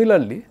prototype.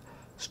 Similarly,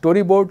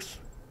 storyboards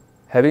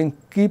having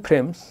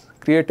keyframes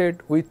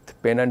created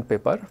with pen and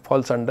paper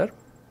falls under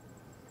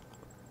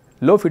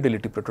low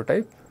fidelity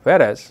prototype,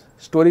 whereas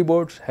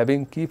storyboards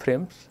having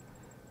keyframes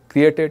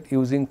created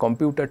using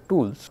computer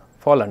tools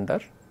fall under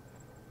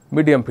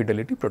medium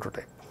fidelity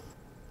prototype.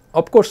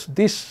 Of course,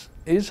 this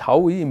is how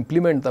we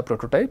implement the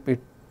prototype.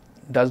 It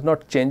does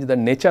not change the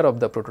nature of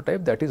the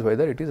prototype, that is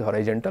whether it is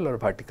horizontal or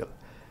vertical.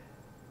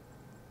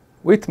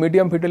 With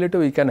medium fidelity,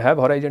 we can have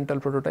horizontal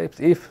prototypes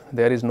if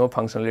there is no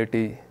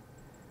functionality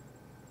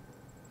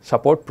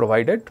support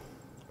provided,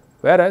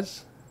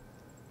 whereas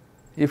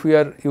if we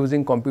are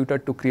using computer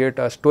to create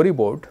a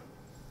storyboard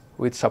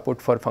with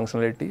support for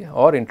functionality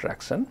or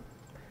interaction,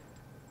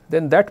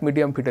 then that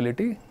medium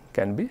fidelity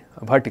can be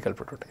a vertical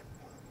prototype.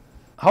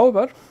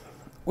 However,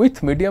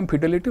 with medium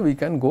fidelity we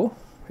can go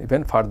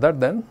even further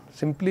than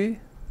simply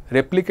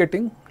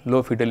replicating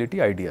low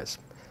fidelity ideas.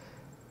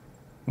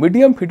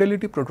 Medium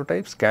fidelity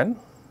prototypes can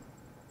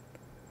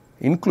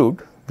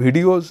include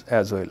videos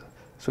as well.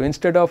 So,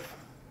 instead of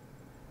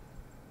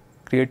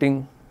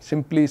creating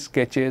simply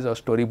sketches or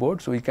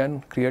storyboards, we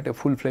can create a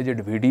full-fledged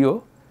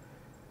video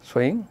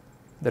showing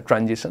the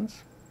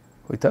transitions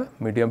with a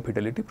medium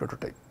fidelity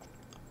prototype.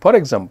 For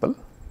example,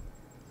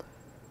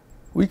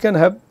 we can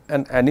have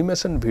an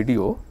animation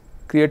video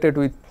created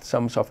with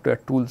some software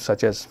tools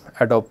such as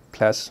Adobe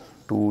Flash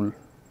tool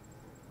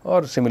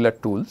or similar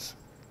tools,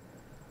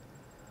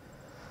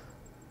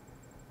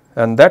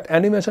 and that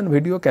animation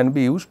video can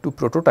be used to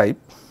prototype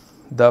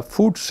the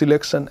food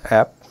selection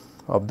app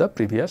of the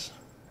previous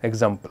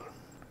example.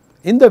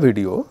 In the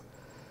video,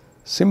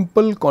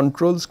 simple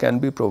controls can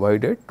be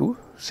provided to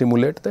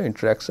simulate the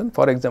interaction.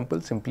 For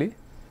example, simply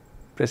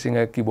pressing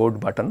a keyboard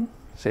button,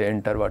 say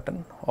enter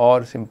button,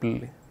 or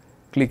simply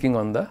clicking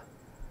on the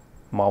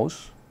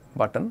mouse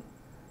button.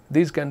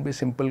 These can be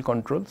simple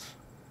controls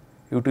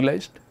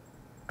utilized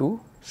to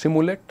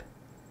simulate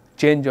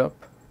change of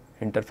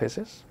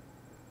interfaces.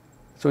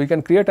 So, we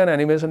can create an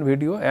animation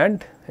video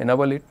and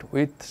enable it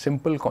with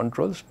simple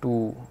controls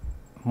to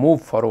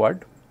move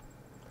forward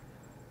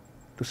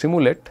to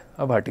simulate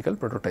a vertical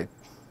prototype.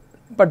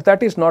 But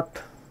that is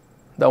not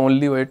the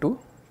only way to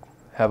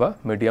have a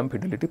medium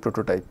fidelity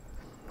prototype.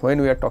 When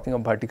we are talking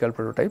of vertical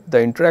prototype,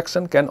 the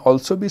interaction can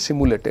also be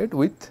simulated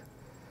with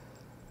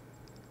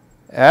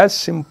as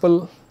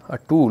simple a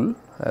tool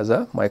as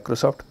a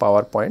Microsoft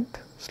PowerPoint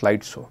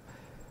slideshow.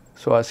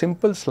 So, a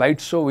simple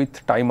slideshow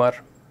with timer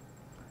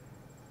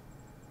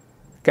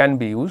can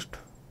be used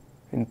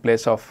in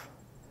place of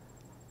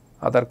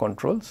other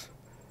controls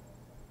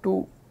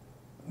to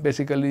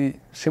basically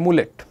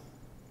simulate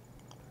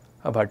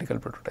a vertical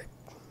prototype.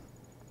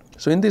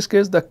 So, in this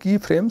case the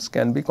keyframes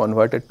can be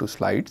converted to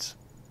slides.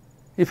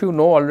 If you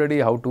know already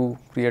how to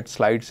create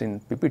slides in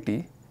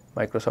PPT,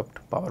 Microsoft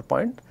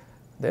PowerPoint,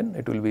 then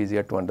it will be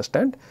easier to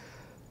understand.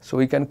 So,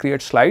 we can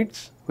create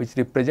slides which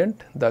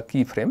represent the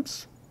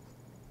keyframes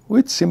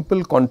with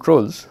simple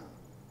controls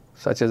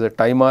such as a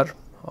timer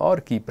or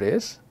key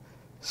press.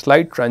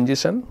 Slide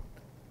transition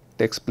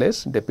takes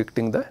place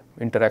depicting the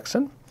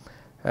interaction,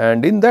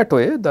 and in that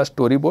way the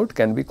storyboard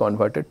can be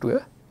converted to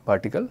a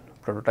vertical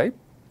prototype,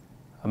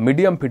 a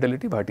medium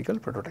fidelity vertical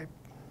prototype.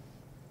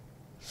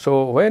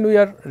 So, when we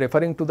are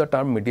referring to the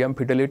term medium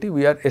fidelity,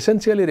 we are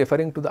essentially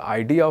referring to the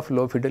idea of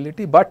low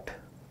fidelity, but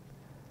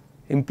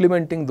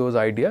implementing those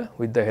ideas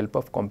with the help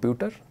of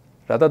computer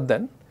rather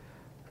than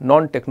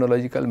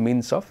non-technological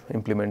means of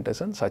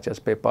implementation such as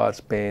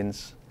papers,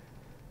 pens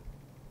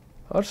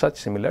or such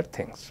similar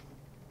things.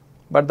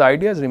 But the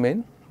ideas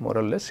remain more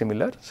or less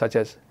similar, such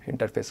as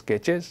interface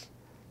sketches,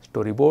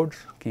 storyboards,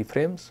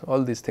 keyframes,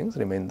 all these things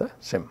remain the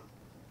same.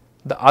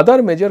 The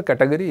other major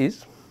category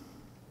is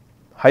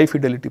high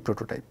fidelity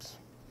prototypes.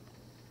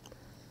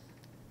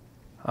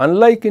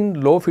 Unlike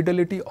in low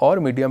fidelity or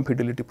medium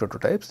fidelity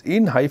prototypes,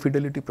 in high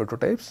fidelity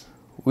prototypes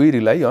we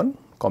rely on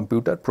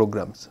computer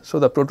programs. So,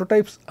 the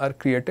prototypes are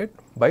created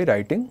by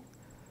writing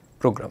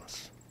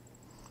programs.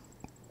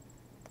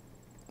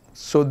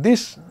 So,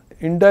 this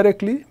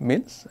indirectly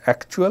means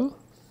actual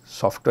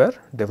software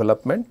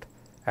development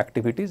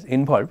activities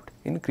involved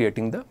in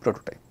creating the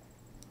prototype.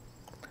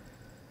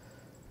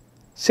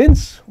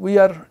 Since we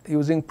are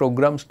using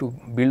programs to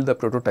build the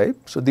prototype,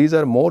 so these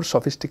are more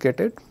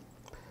sophisticated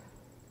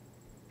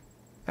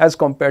as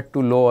compared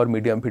to low or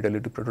medium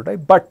fidelity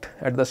prototype, but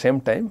at the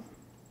same time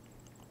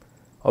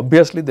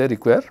obviously they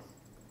require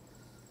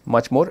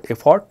much more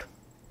effort,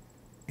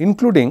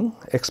 including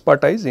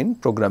expertise in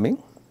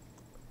programming,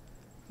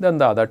 than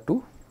the other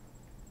two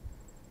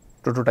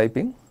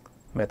prototyping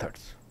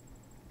methods.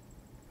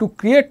 To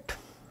create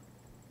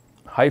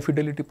high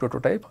fidelity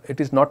prototype, it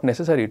is not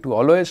necessary to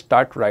always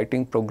start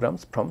writing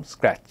programs from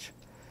scratch.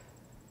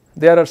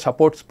 There are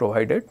supports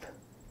provided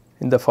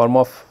in the form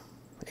of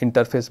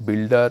interface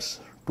builders,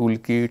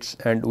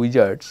 toolkits and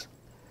wizards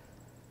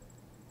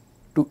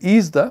to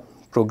ease the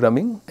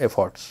programming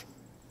efforts.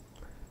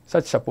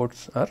 Such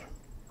supports are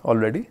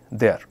already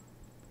there.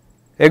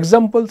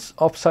 Examples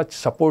of such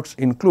supports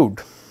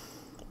include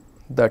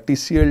the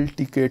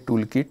TCL/TK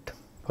toolkit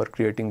for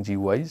creating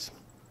GUIs,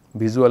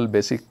 Visual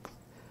Basic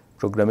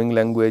Programming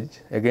Language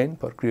again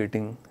for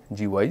creating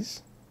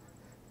GUIs,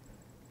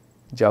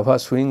 Java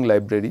Swing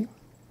library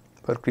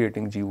for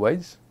creating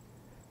GUIs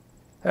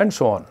and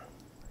so on.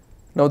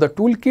 Now, the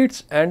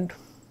toolkits and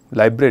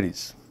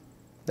libraries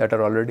that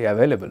are already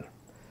available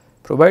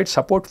provide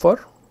support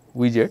for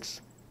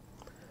widgets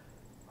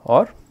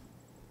or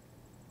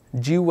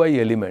GUI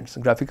elements,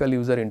 graphical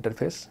user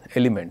interface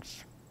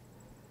elements.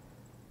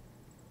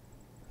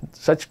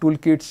 Such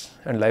toolkits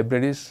and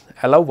libraries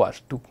allow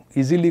us to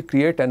easily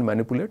create and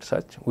manipulate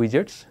such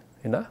widgets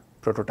in a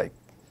prototype.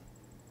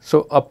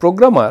 So, a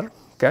programmer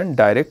can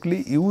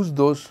directly use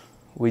those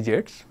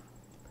widgets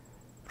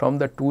from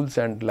the tools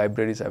and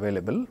libraries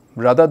available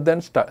rather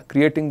than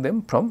creating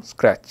them from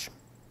scratch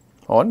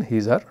on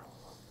his or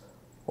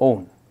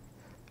own.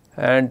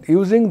 And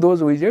using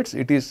those widgets,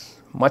 it is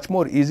much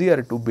more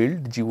easier to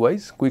build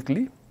GUIs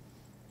quickly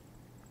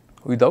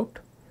without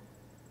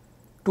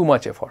too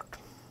much effort.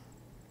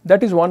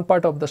 That is one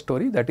part of the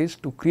story, that is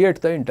to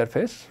create the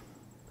interface.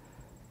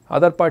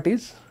 Other part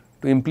is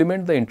to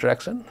implement the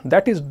interaction,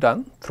 that is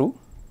done through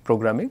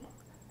programming,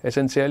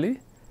 essentially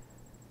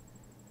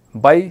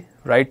by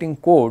writing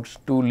codes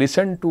to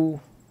listen to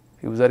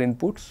user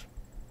inputs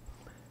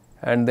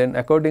and then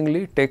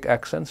accordingly take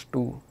actions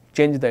to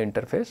change the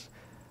interface.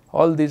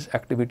 All these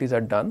activities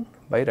are done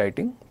by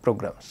writing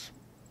programs.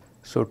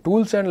 So,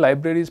 tools and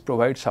libraries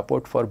provide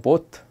support for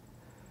both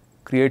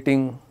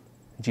creating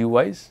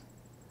GUIs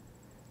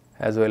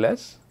as well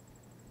as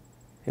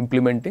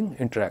implementing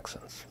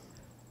interactions.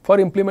 For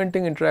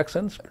implementing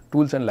interactions,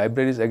 tools and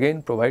libraries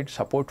again provide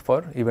support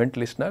for event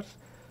listeners,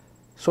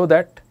 so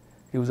that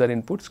user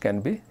inputs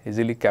can be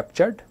easily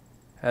captured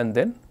and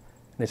then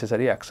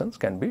necessary actions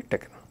can be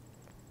taken.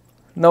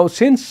 Now,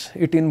 since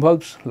it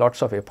involves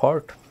lots of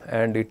effort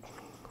and it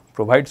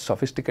provides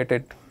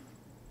sophisticated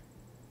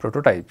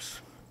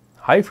prototypes,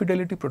 high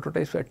fidelity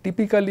prototypes are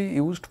typically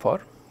used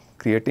for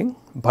creating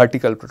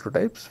vertical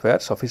prototypes where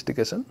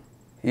sophistication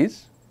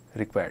is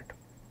required.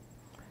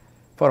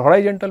 For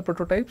horizontal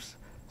prototypes,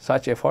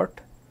 such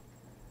effort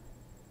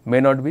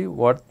may not be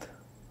worth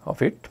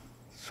of it.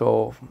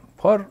 So,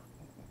 for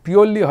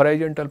purely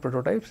horizontal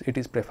prototypes, it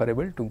is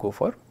preferable to go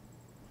for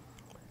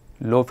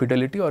low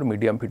fidelity or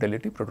medium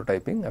fidelity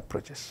prototyping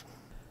approaches.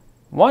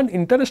 One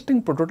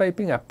interesting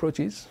prototyping approach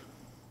is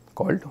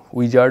called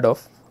Wizard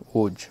of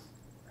Oz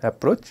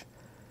approach.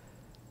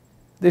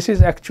 This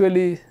is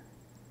actually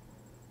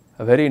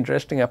a very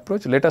interesting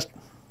approach. Let us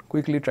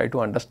quickly try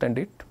to understand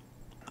it.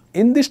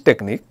 In this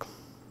technique,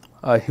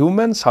 a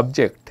human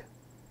subject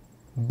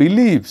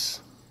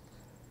believes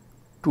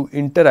to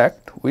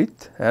interact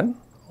with an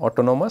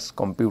autonomous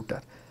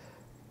computer.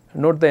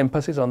 Note the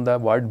emphasis on the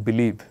word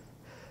believe.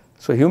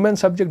 So, human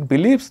subject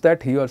believes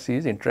that he or she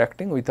is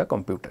interacting with a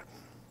computer.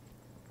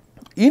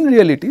 In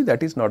reality,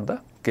 that is not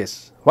the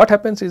case. What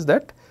happens is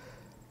that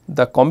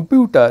the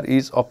computer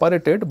is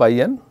operated by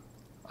an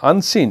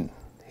unseen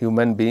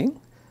human being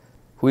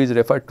who is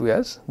referred to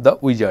as the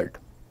wizard.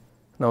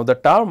 Now, the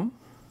term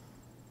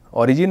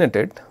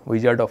originated,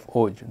 Wizard of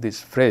Oz,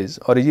 this phrase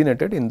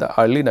originated in the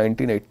early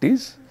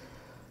 1980s,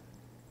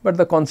 but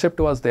the concept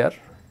was there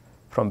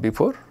from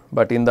before,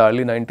 but in the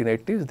early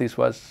 1980s this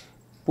was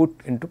put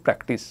into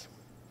practice.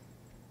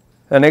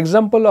 An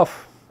example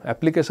of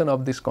application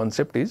of this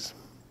concept is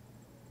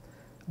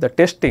the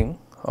testing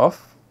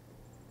of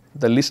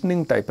the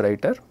listening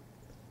typewriter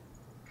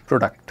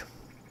product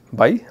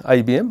by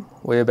IBM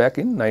way back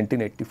in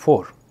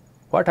 1984.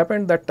 What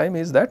happened that time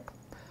is that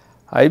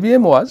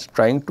IBM was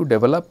trying to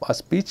develop a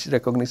speech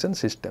recognition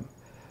system.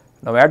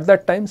 Now, at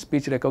that time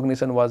speech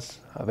recognition was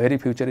a very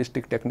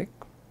futuristic technique,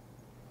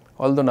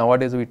 although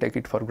nowadays we take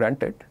it for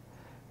granted,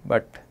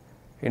 but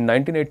in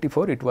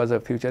 1984 it was a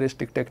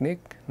futuristic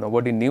technique.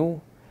 Nobody knew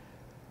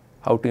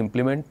how to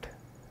implement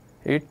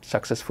it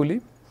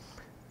successfully,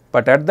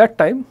 but at that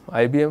time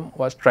IBM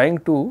was trying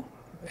to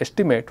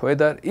estimate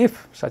whether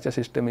if such a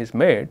system is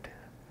made,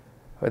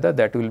 whether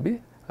that will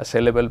be a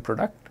sellable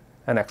product,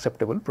 an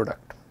acceptable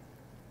product.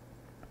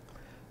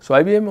 So,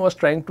 IBM was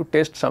trying to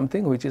test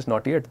something which is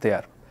not yet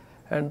there,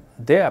 and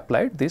they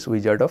applied this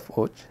Wizard of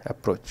Oz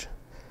approach.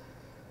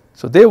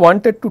 So, they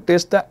wanted to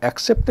test the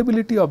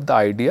acceptability of the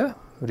idea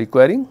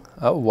requiring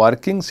a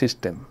working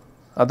system.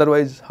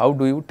 Otherwise, how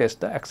do you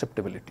test the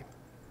acceptability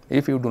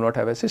if you do not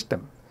have a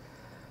system?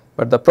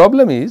 But the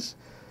problem is,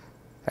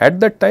 at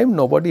that time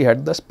nobody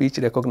had the speech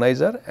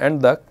recognizer,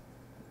 and the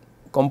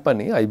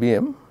company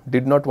IBM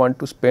did not want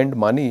to spend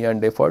money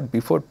and effort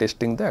before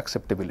testing the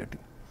acceptability.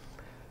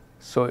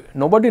 So,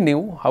 nobody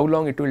knew how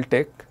long it will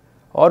take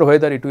or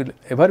whether it will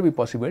ever be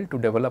possible to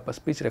develop a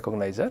speech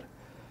recognizer.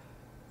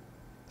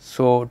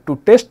 So, to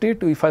test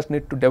it we first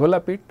need to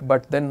develop it,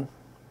 but then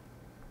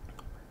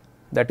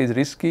that is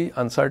risky,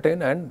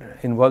 uncertain and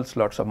involves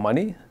lots of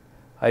money.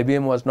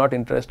 IBM was not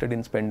interested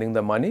in spending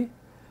the money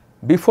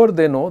before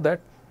they know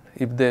that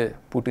if they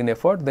put in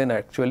effort, then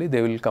actually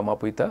they will come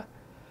up with a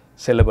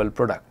sellable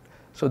product.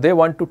 So, they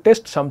want to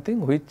test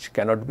something which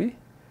cannot be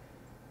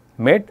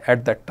made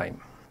at that time.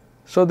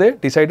 So, they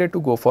decided to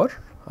go for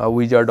a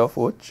Wizard of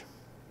Oz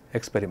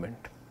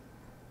experiment.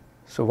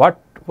 So, what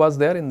was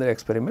there in the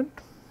experiment?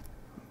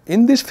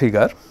 In this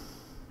figure,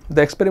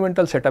 the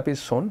experimental setup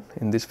is shown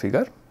in this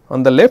figure.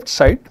 On the left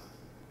side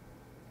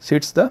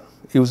sits the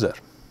user.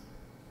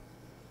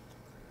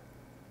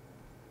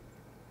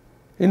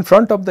 In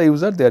front of the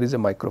user there is a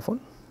microphone.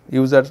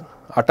 User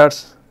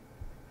utters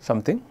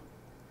something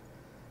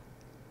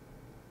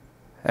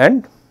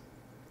and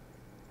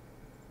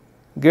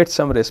gets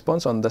some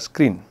response on the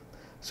screen.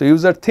 So,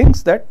 user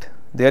thinks that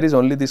there is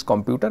only this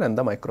computer and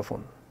the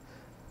microphone,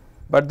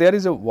 but there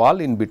is a wall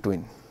in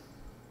between.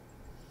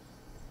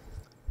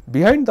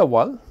 Behind the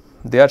wall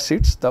there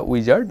sits the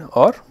wizard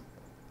or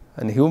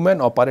an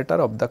human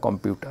operator of the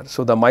computer.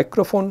 So, the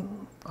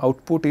microphone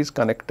output is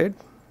connected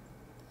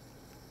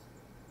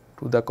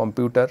to the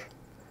computer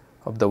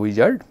of the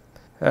wizard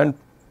and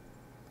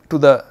to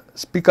the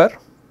speaker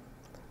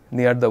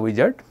near the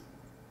wizard,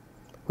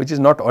 which is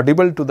not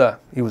audible to the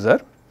user.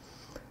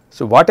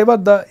 So, whatever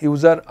the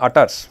user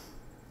utters,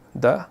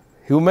 the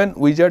human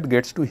wizard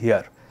gets to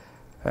hear,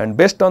 and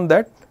based on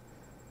that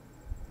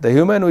the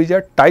human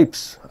wizard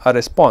types a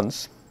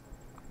response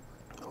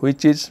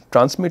which is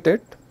transmitted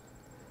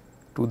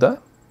to the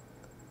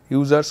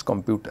user's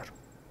computer,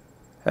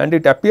 and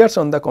it appears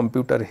on the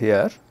computer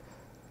here,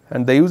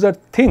 and the user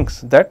thinks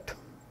that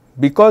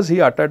because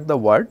he uttered the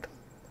word,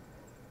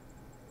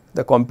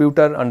 the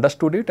computer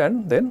understood it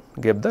and then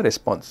gave the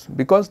response,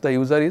 because the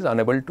user is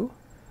unable to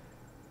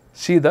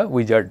see the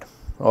wizard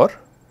or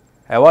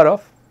aware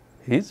of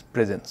his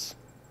presence.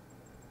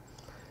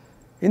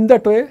 In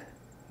that way,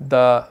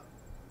 the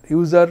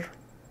user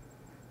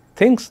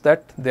thinks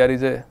that there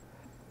is a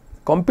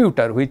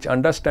computer which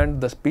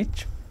understands the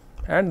speech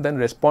and then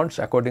responds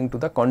according to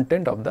the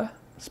content of the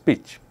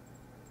speech.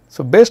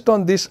 So, based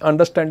on this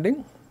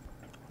understanding,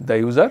 the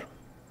user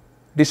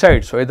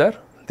decides whether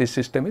this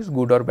system is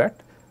good or bad.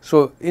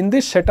 So, in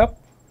this setup,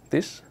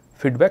 this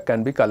feedback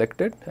can be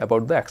collected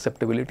about the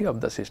acceptability of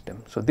the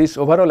system. So, this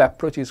overall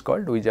approach is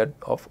called Wizard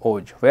of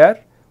Oz,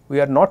 where we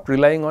are not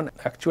relying on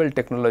actual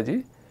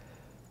technology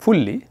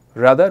fully,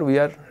 rather we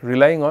are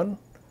relying on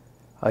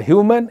a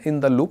human in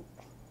the loop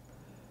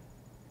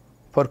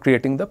for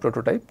creating the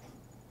prototype.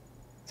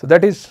 So,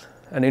 that is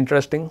an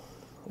interesting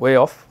way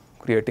of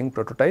creating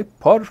prototype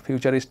for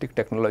futuristic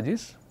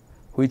technologies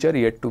which are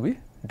yet to be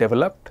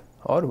developed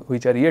or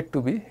which are yet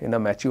to be in a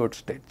matured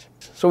stage.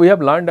 So, we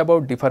have learned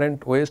about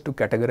different ways to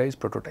categorize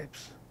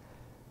prototypes.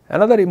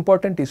 Another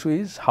important issue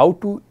is how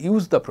to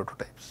use the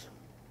prototypes.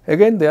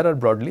 Again, there are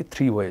broadly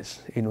three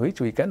ways in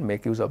which we can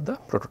make use of the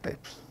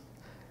prototypes.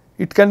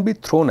 It can be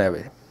thrown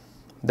away.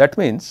 That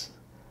means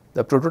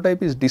the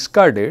prototype is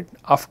discarded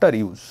after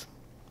use.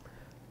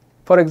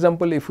 For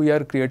example, if we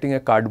are creating a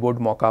cardboard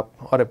mock-up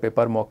or a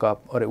paper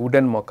mock-up or a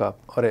wooden mock-up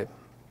or a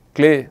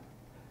clay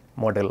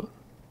model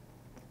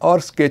or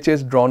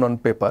sketches drawn on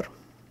paper,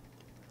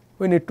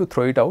 we need to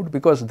throw it out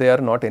because they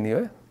are not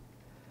anyway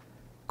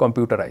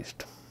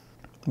computerized.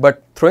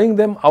 But throwing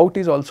them out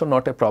is also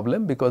not a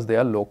problem because they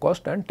are low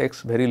cost and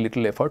takes very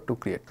little effort to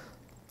create.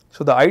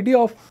 So, the idea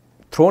of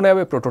thrown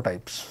away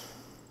prototypes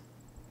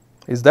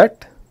is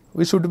that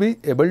we should be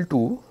able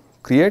to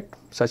create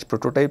such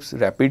prototypes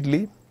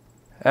rapidly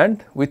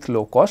and with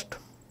low cost.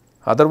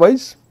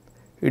 Otherwise,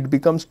 it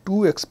becomes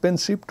too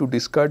expensive to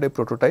discard a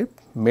prototype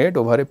made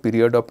over a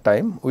period of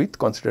time with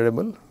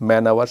considerable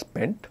man hours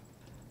spent.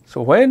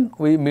 So, when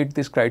we meet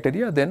this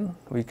criteria, then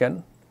we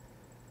can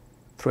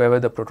throw away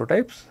the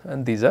prototypes,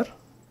 and these are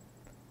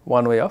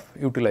one way of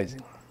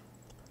utilizing.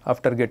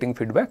 After getting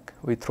feedback,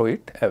 we throw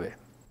it away.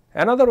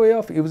 Another way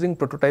of using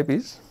prototype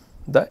is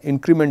the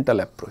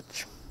incremental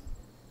approach.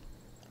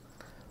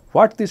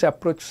 What this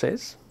approach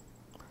says?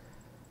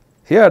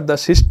 Here the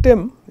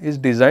system is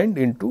designed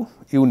into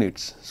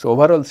units. So,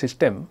 overall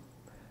system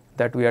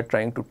that we are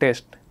trying to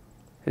test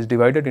is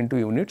divided into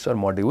units or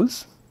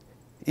modules.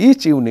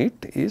 Each unit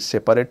is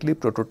separately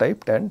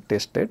prototyped and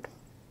tested.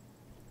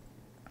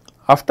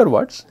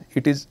 Afterwards,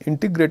 it is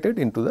integrated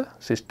into the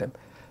system.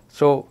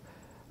 So,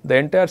 the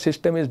entire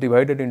system is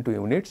divided into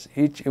units.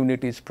 Each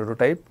unit is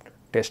prototyped,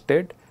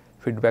 tested,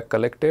 feedback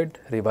collected,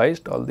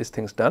 revised, all these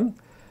things done,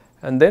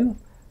 and then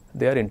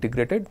they are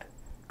integrated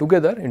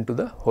together into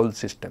the whole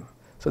system.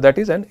 So, that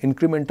is an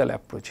incremental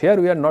approach. Here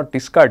we are not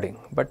discarding,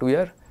 but we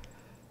are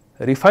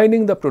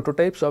refining the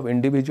prototypes of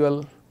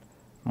individual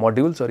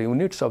modules or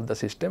units of the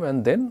system,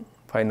 and then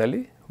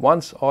finally,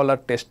 once all are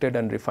tested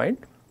and refined,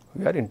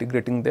 we are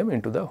integrating them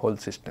into the whole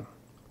system.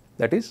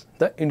 That is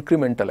the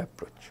incremental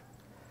approach.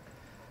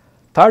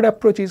 Third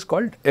approach is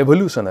called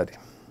evolutionary.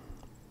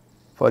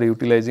 For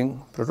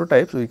utilizing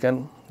prototypes, we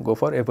can go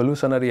for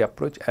evolutionary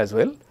approach as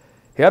well.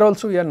 Here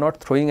also we are not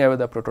throwing away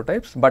the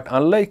prototypes, but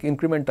unlike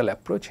incremental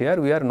approach, here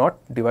we are not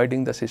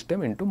dividing the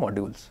system into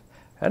modules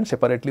and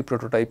separately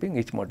prototyping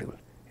each module.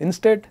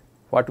 Instead,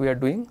 what we are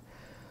doing?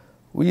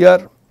 We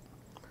are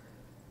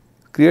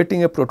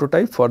creating a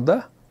prototype for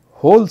the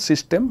whole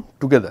system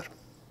together,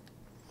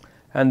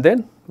 and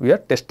then we are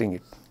testing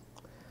it.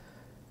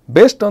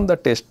 Based on the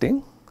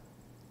testing,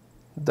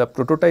 the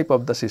prototype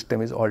of the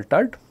system is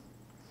altered,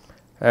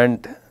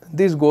 and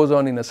this goes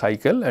on in a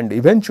cycle, and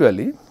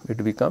eventually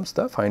it becomes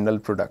the final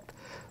product.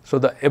 So,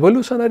 the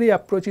evolutionary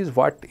approach is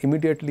what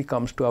immediately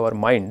comes to our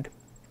mind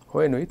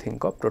when we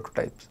think of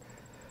prototypes.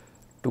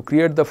 To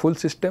create the full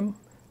system,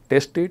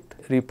 test it,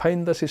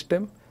 refine the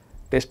system,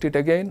 test it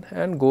again,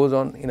 and goes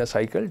on in a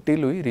cycle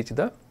till we reach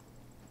the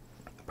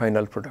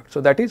final product.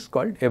 So, that is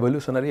called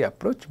evolutionary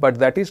approach, but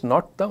that is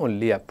not the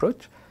only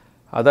approach.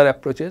 Other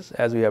approaches,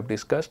 as we have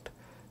discussed,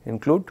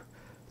 include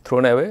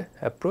thrown away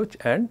approach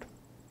and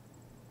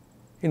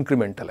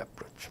incremental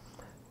approach.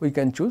 We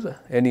can choose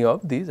any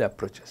of these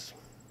approaches.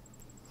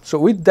 So,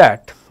 with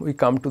that we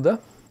come to the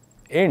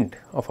end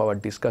of our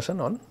discussion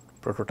on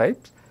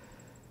prototypes.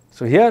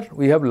 So, here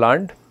we have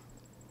learned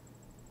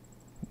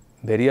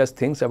various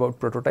things about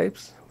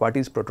prototypes, what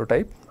is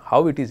prototype,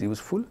 how it is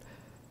useful.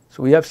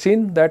 So, we have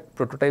seen that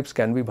prototypes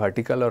can be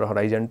vertical or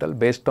horizontal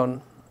based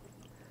on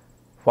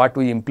what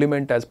we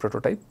implement as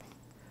prototype.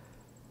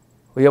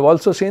 We have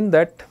also seen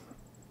that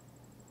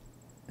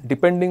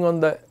depending on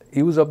the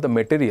use of the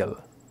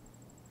material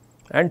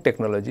and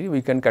technology,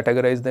 we can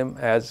categorize them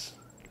as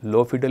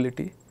low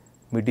fidelity,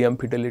 medium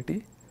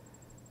fidelity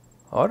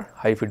or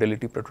high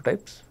fidelity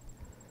prototypes,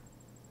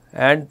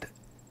 and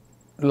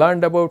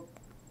learned about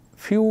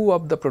few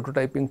of the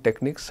prototyping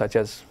techniques such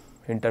as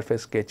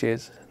interface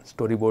sketches,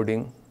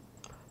 storyboarding.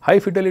 High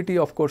fidelity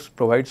of course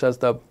provides us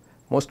the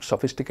most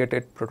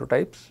sophisticated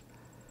prototypes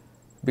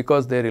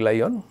because they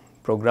rely on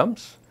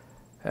programs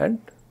and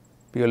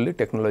purely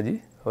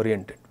technology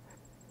oriented.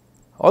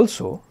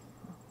 Also,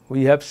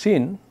 we have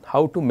seen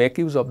how to make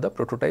use of the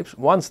prototypes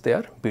once they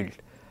are built.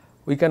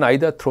 We can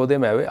either throw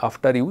them away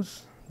after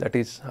use, that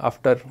is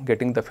after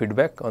getting the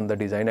feedback on the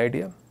design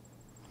idea,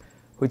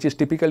 which is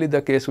typically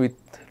the case with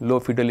low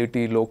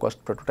fidelity, low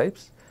cost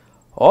prototypes,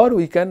 or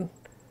we can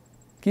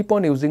keep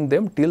on using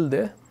them till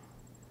they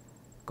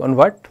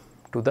convert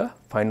to the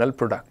final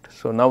product.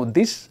 So, now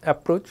this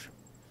approach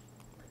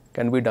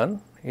can be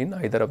done in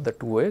either of the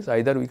two ways.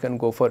 Either we can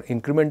go for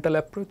incremental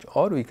approach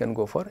or we can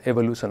go for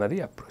evolutionary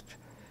approach.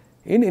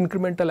 In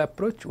incremental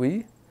approach,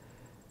 we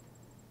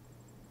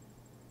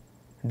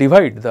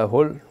divide the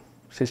whole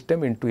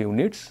system into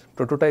units,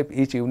 prototype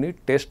each unit,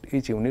 test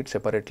each unit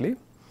separately,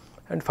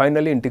 and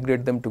finally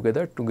integrate them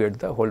together to get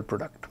the whole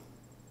product.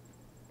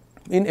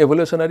 In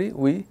evolutionary,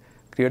 we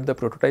create the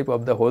prototype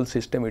of the whole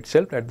system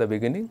itself at the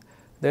beginning,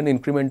 then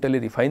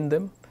incrementally refine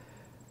them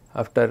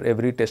after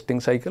every testing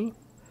cycle,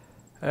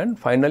 and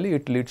finally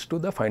it leads to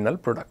the final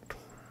product.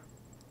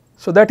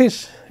 So, that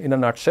is in a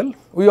nutshell.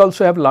 We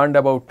also have learned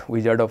about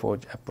Wizard of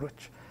Oz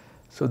approach.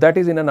 So, that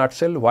is in a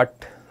nutshell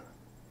what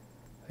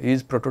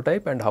is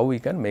prototype and how we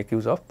can make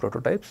use of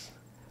prototypes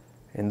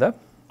in the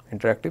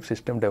interactive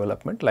system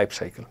development life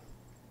cycle.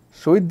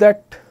 So, with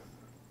that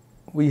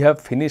we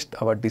have finished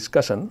our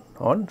discussion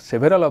on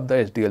several of the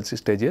SDLC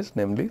stages,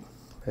 namely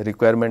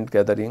requirement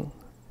gathering,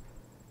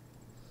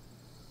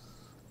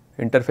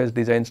 interface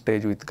design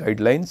stage with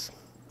guidelines,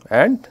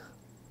 and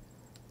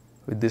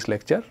with this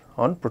lecture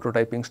on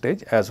prototyping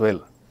stage as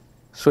well.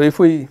 So, if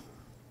we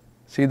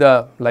See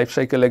the life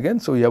cycle again.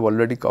 So, we have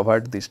already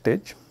covered this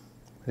stage,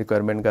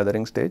 requirement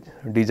gathering stage,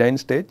 design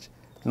stage.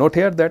 Note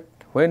here that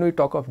when we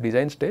talk of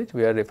design stage,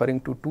 we are referring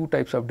to two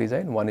types of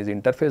design. One is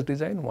interface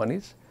design, one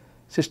is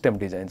system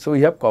design. So, we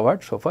have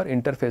covered so far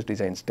interface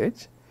design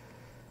stage,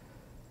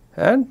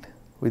 and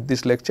with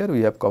this lecture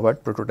we have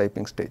covered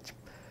prototyping stage.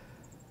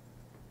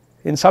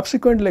 In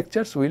subsequent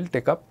lectures, we will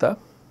take up the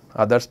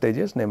other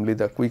stages, namely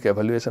the quick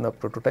evaluation of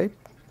prototype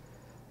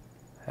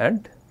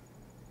and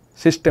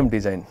system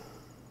design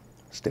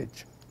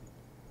stage.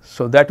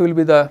 So, that will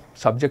be the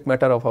subject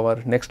matter of our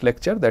next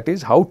lecture, that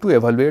is how to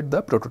evaluate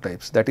the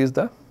prototypes. That is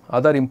the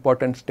other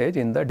important stage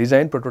in the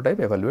design prototype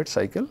evaluate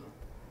cycle,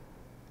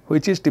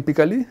 which is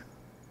typically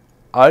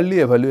early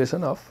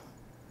evaluation of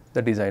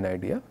the design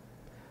idea.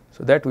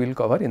 So, that we will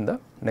cover in the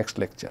next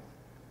lecture.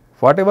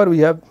 Whatever we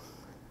have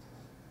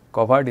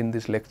covered in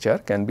this lecture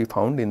can be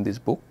found in this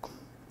book,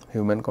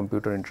 Human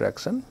Computer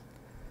Interaction,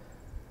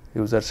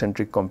 User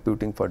Centric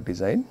Computing for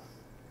Design.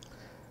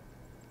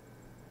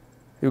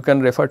 You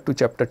can refer to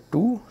chapter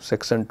 2,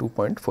 section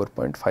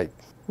 2.4.5.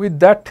 With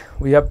that,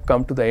 we have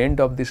come to the end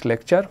of this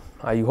lecture.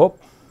 I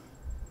hope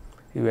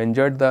you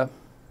enjoyed the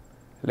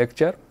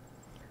lecture.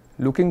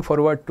 Looking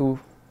forward to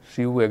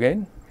see you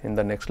again in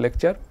the next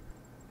lecture.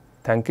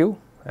 Thank you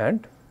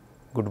and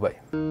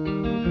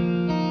goodbye.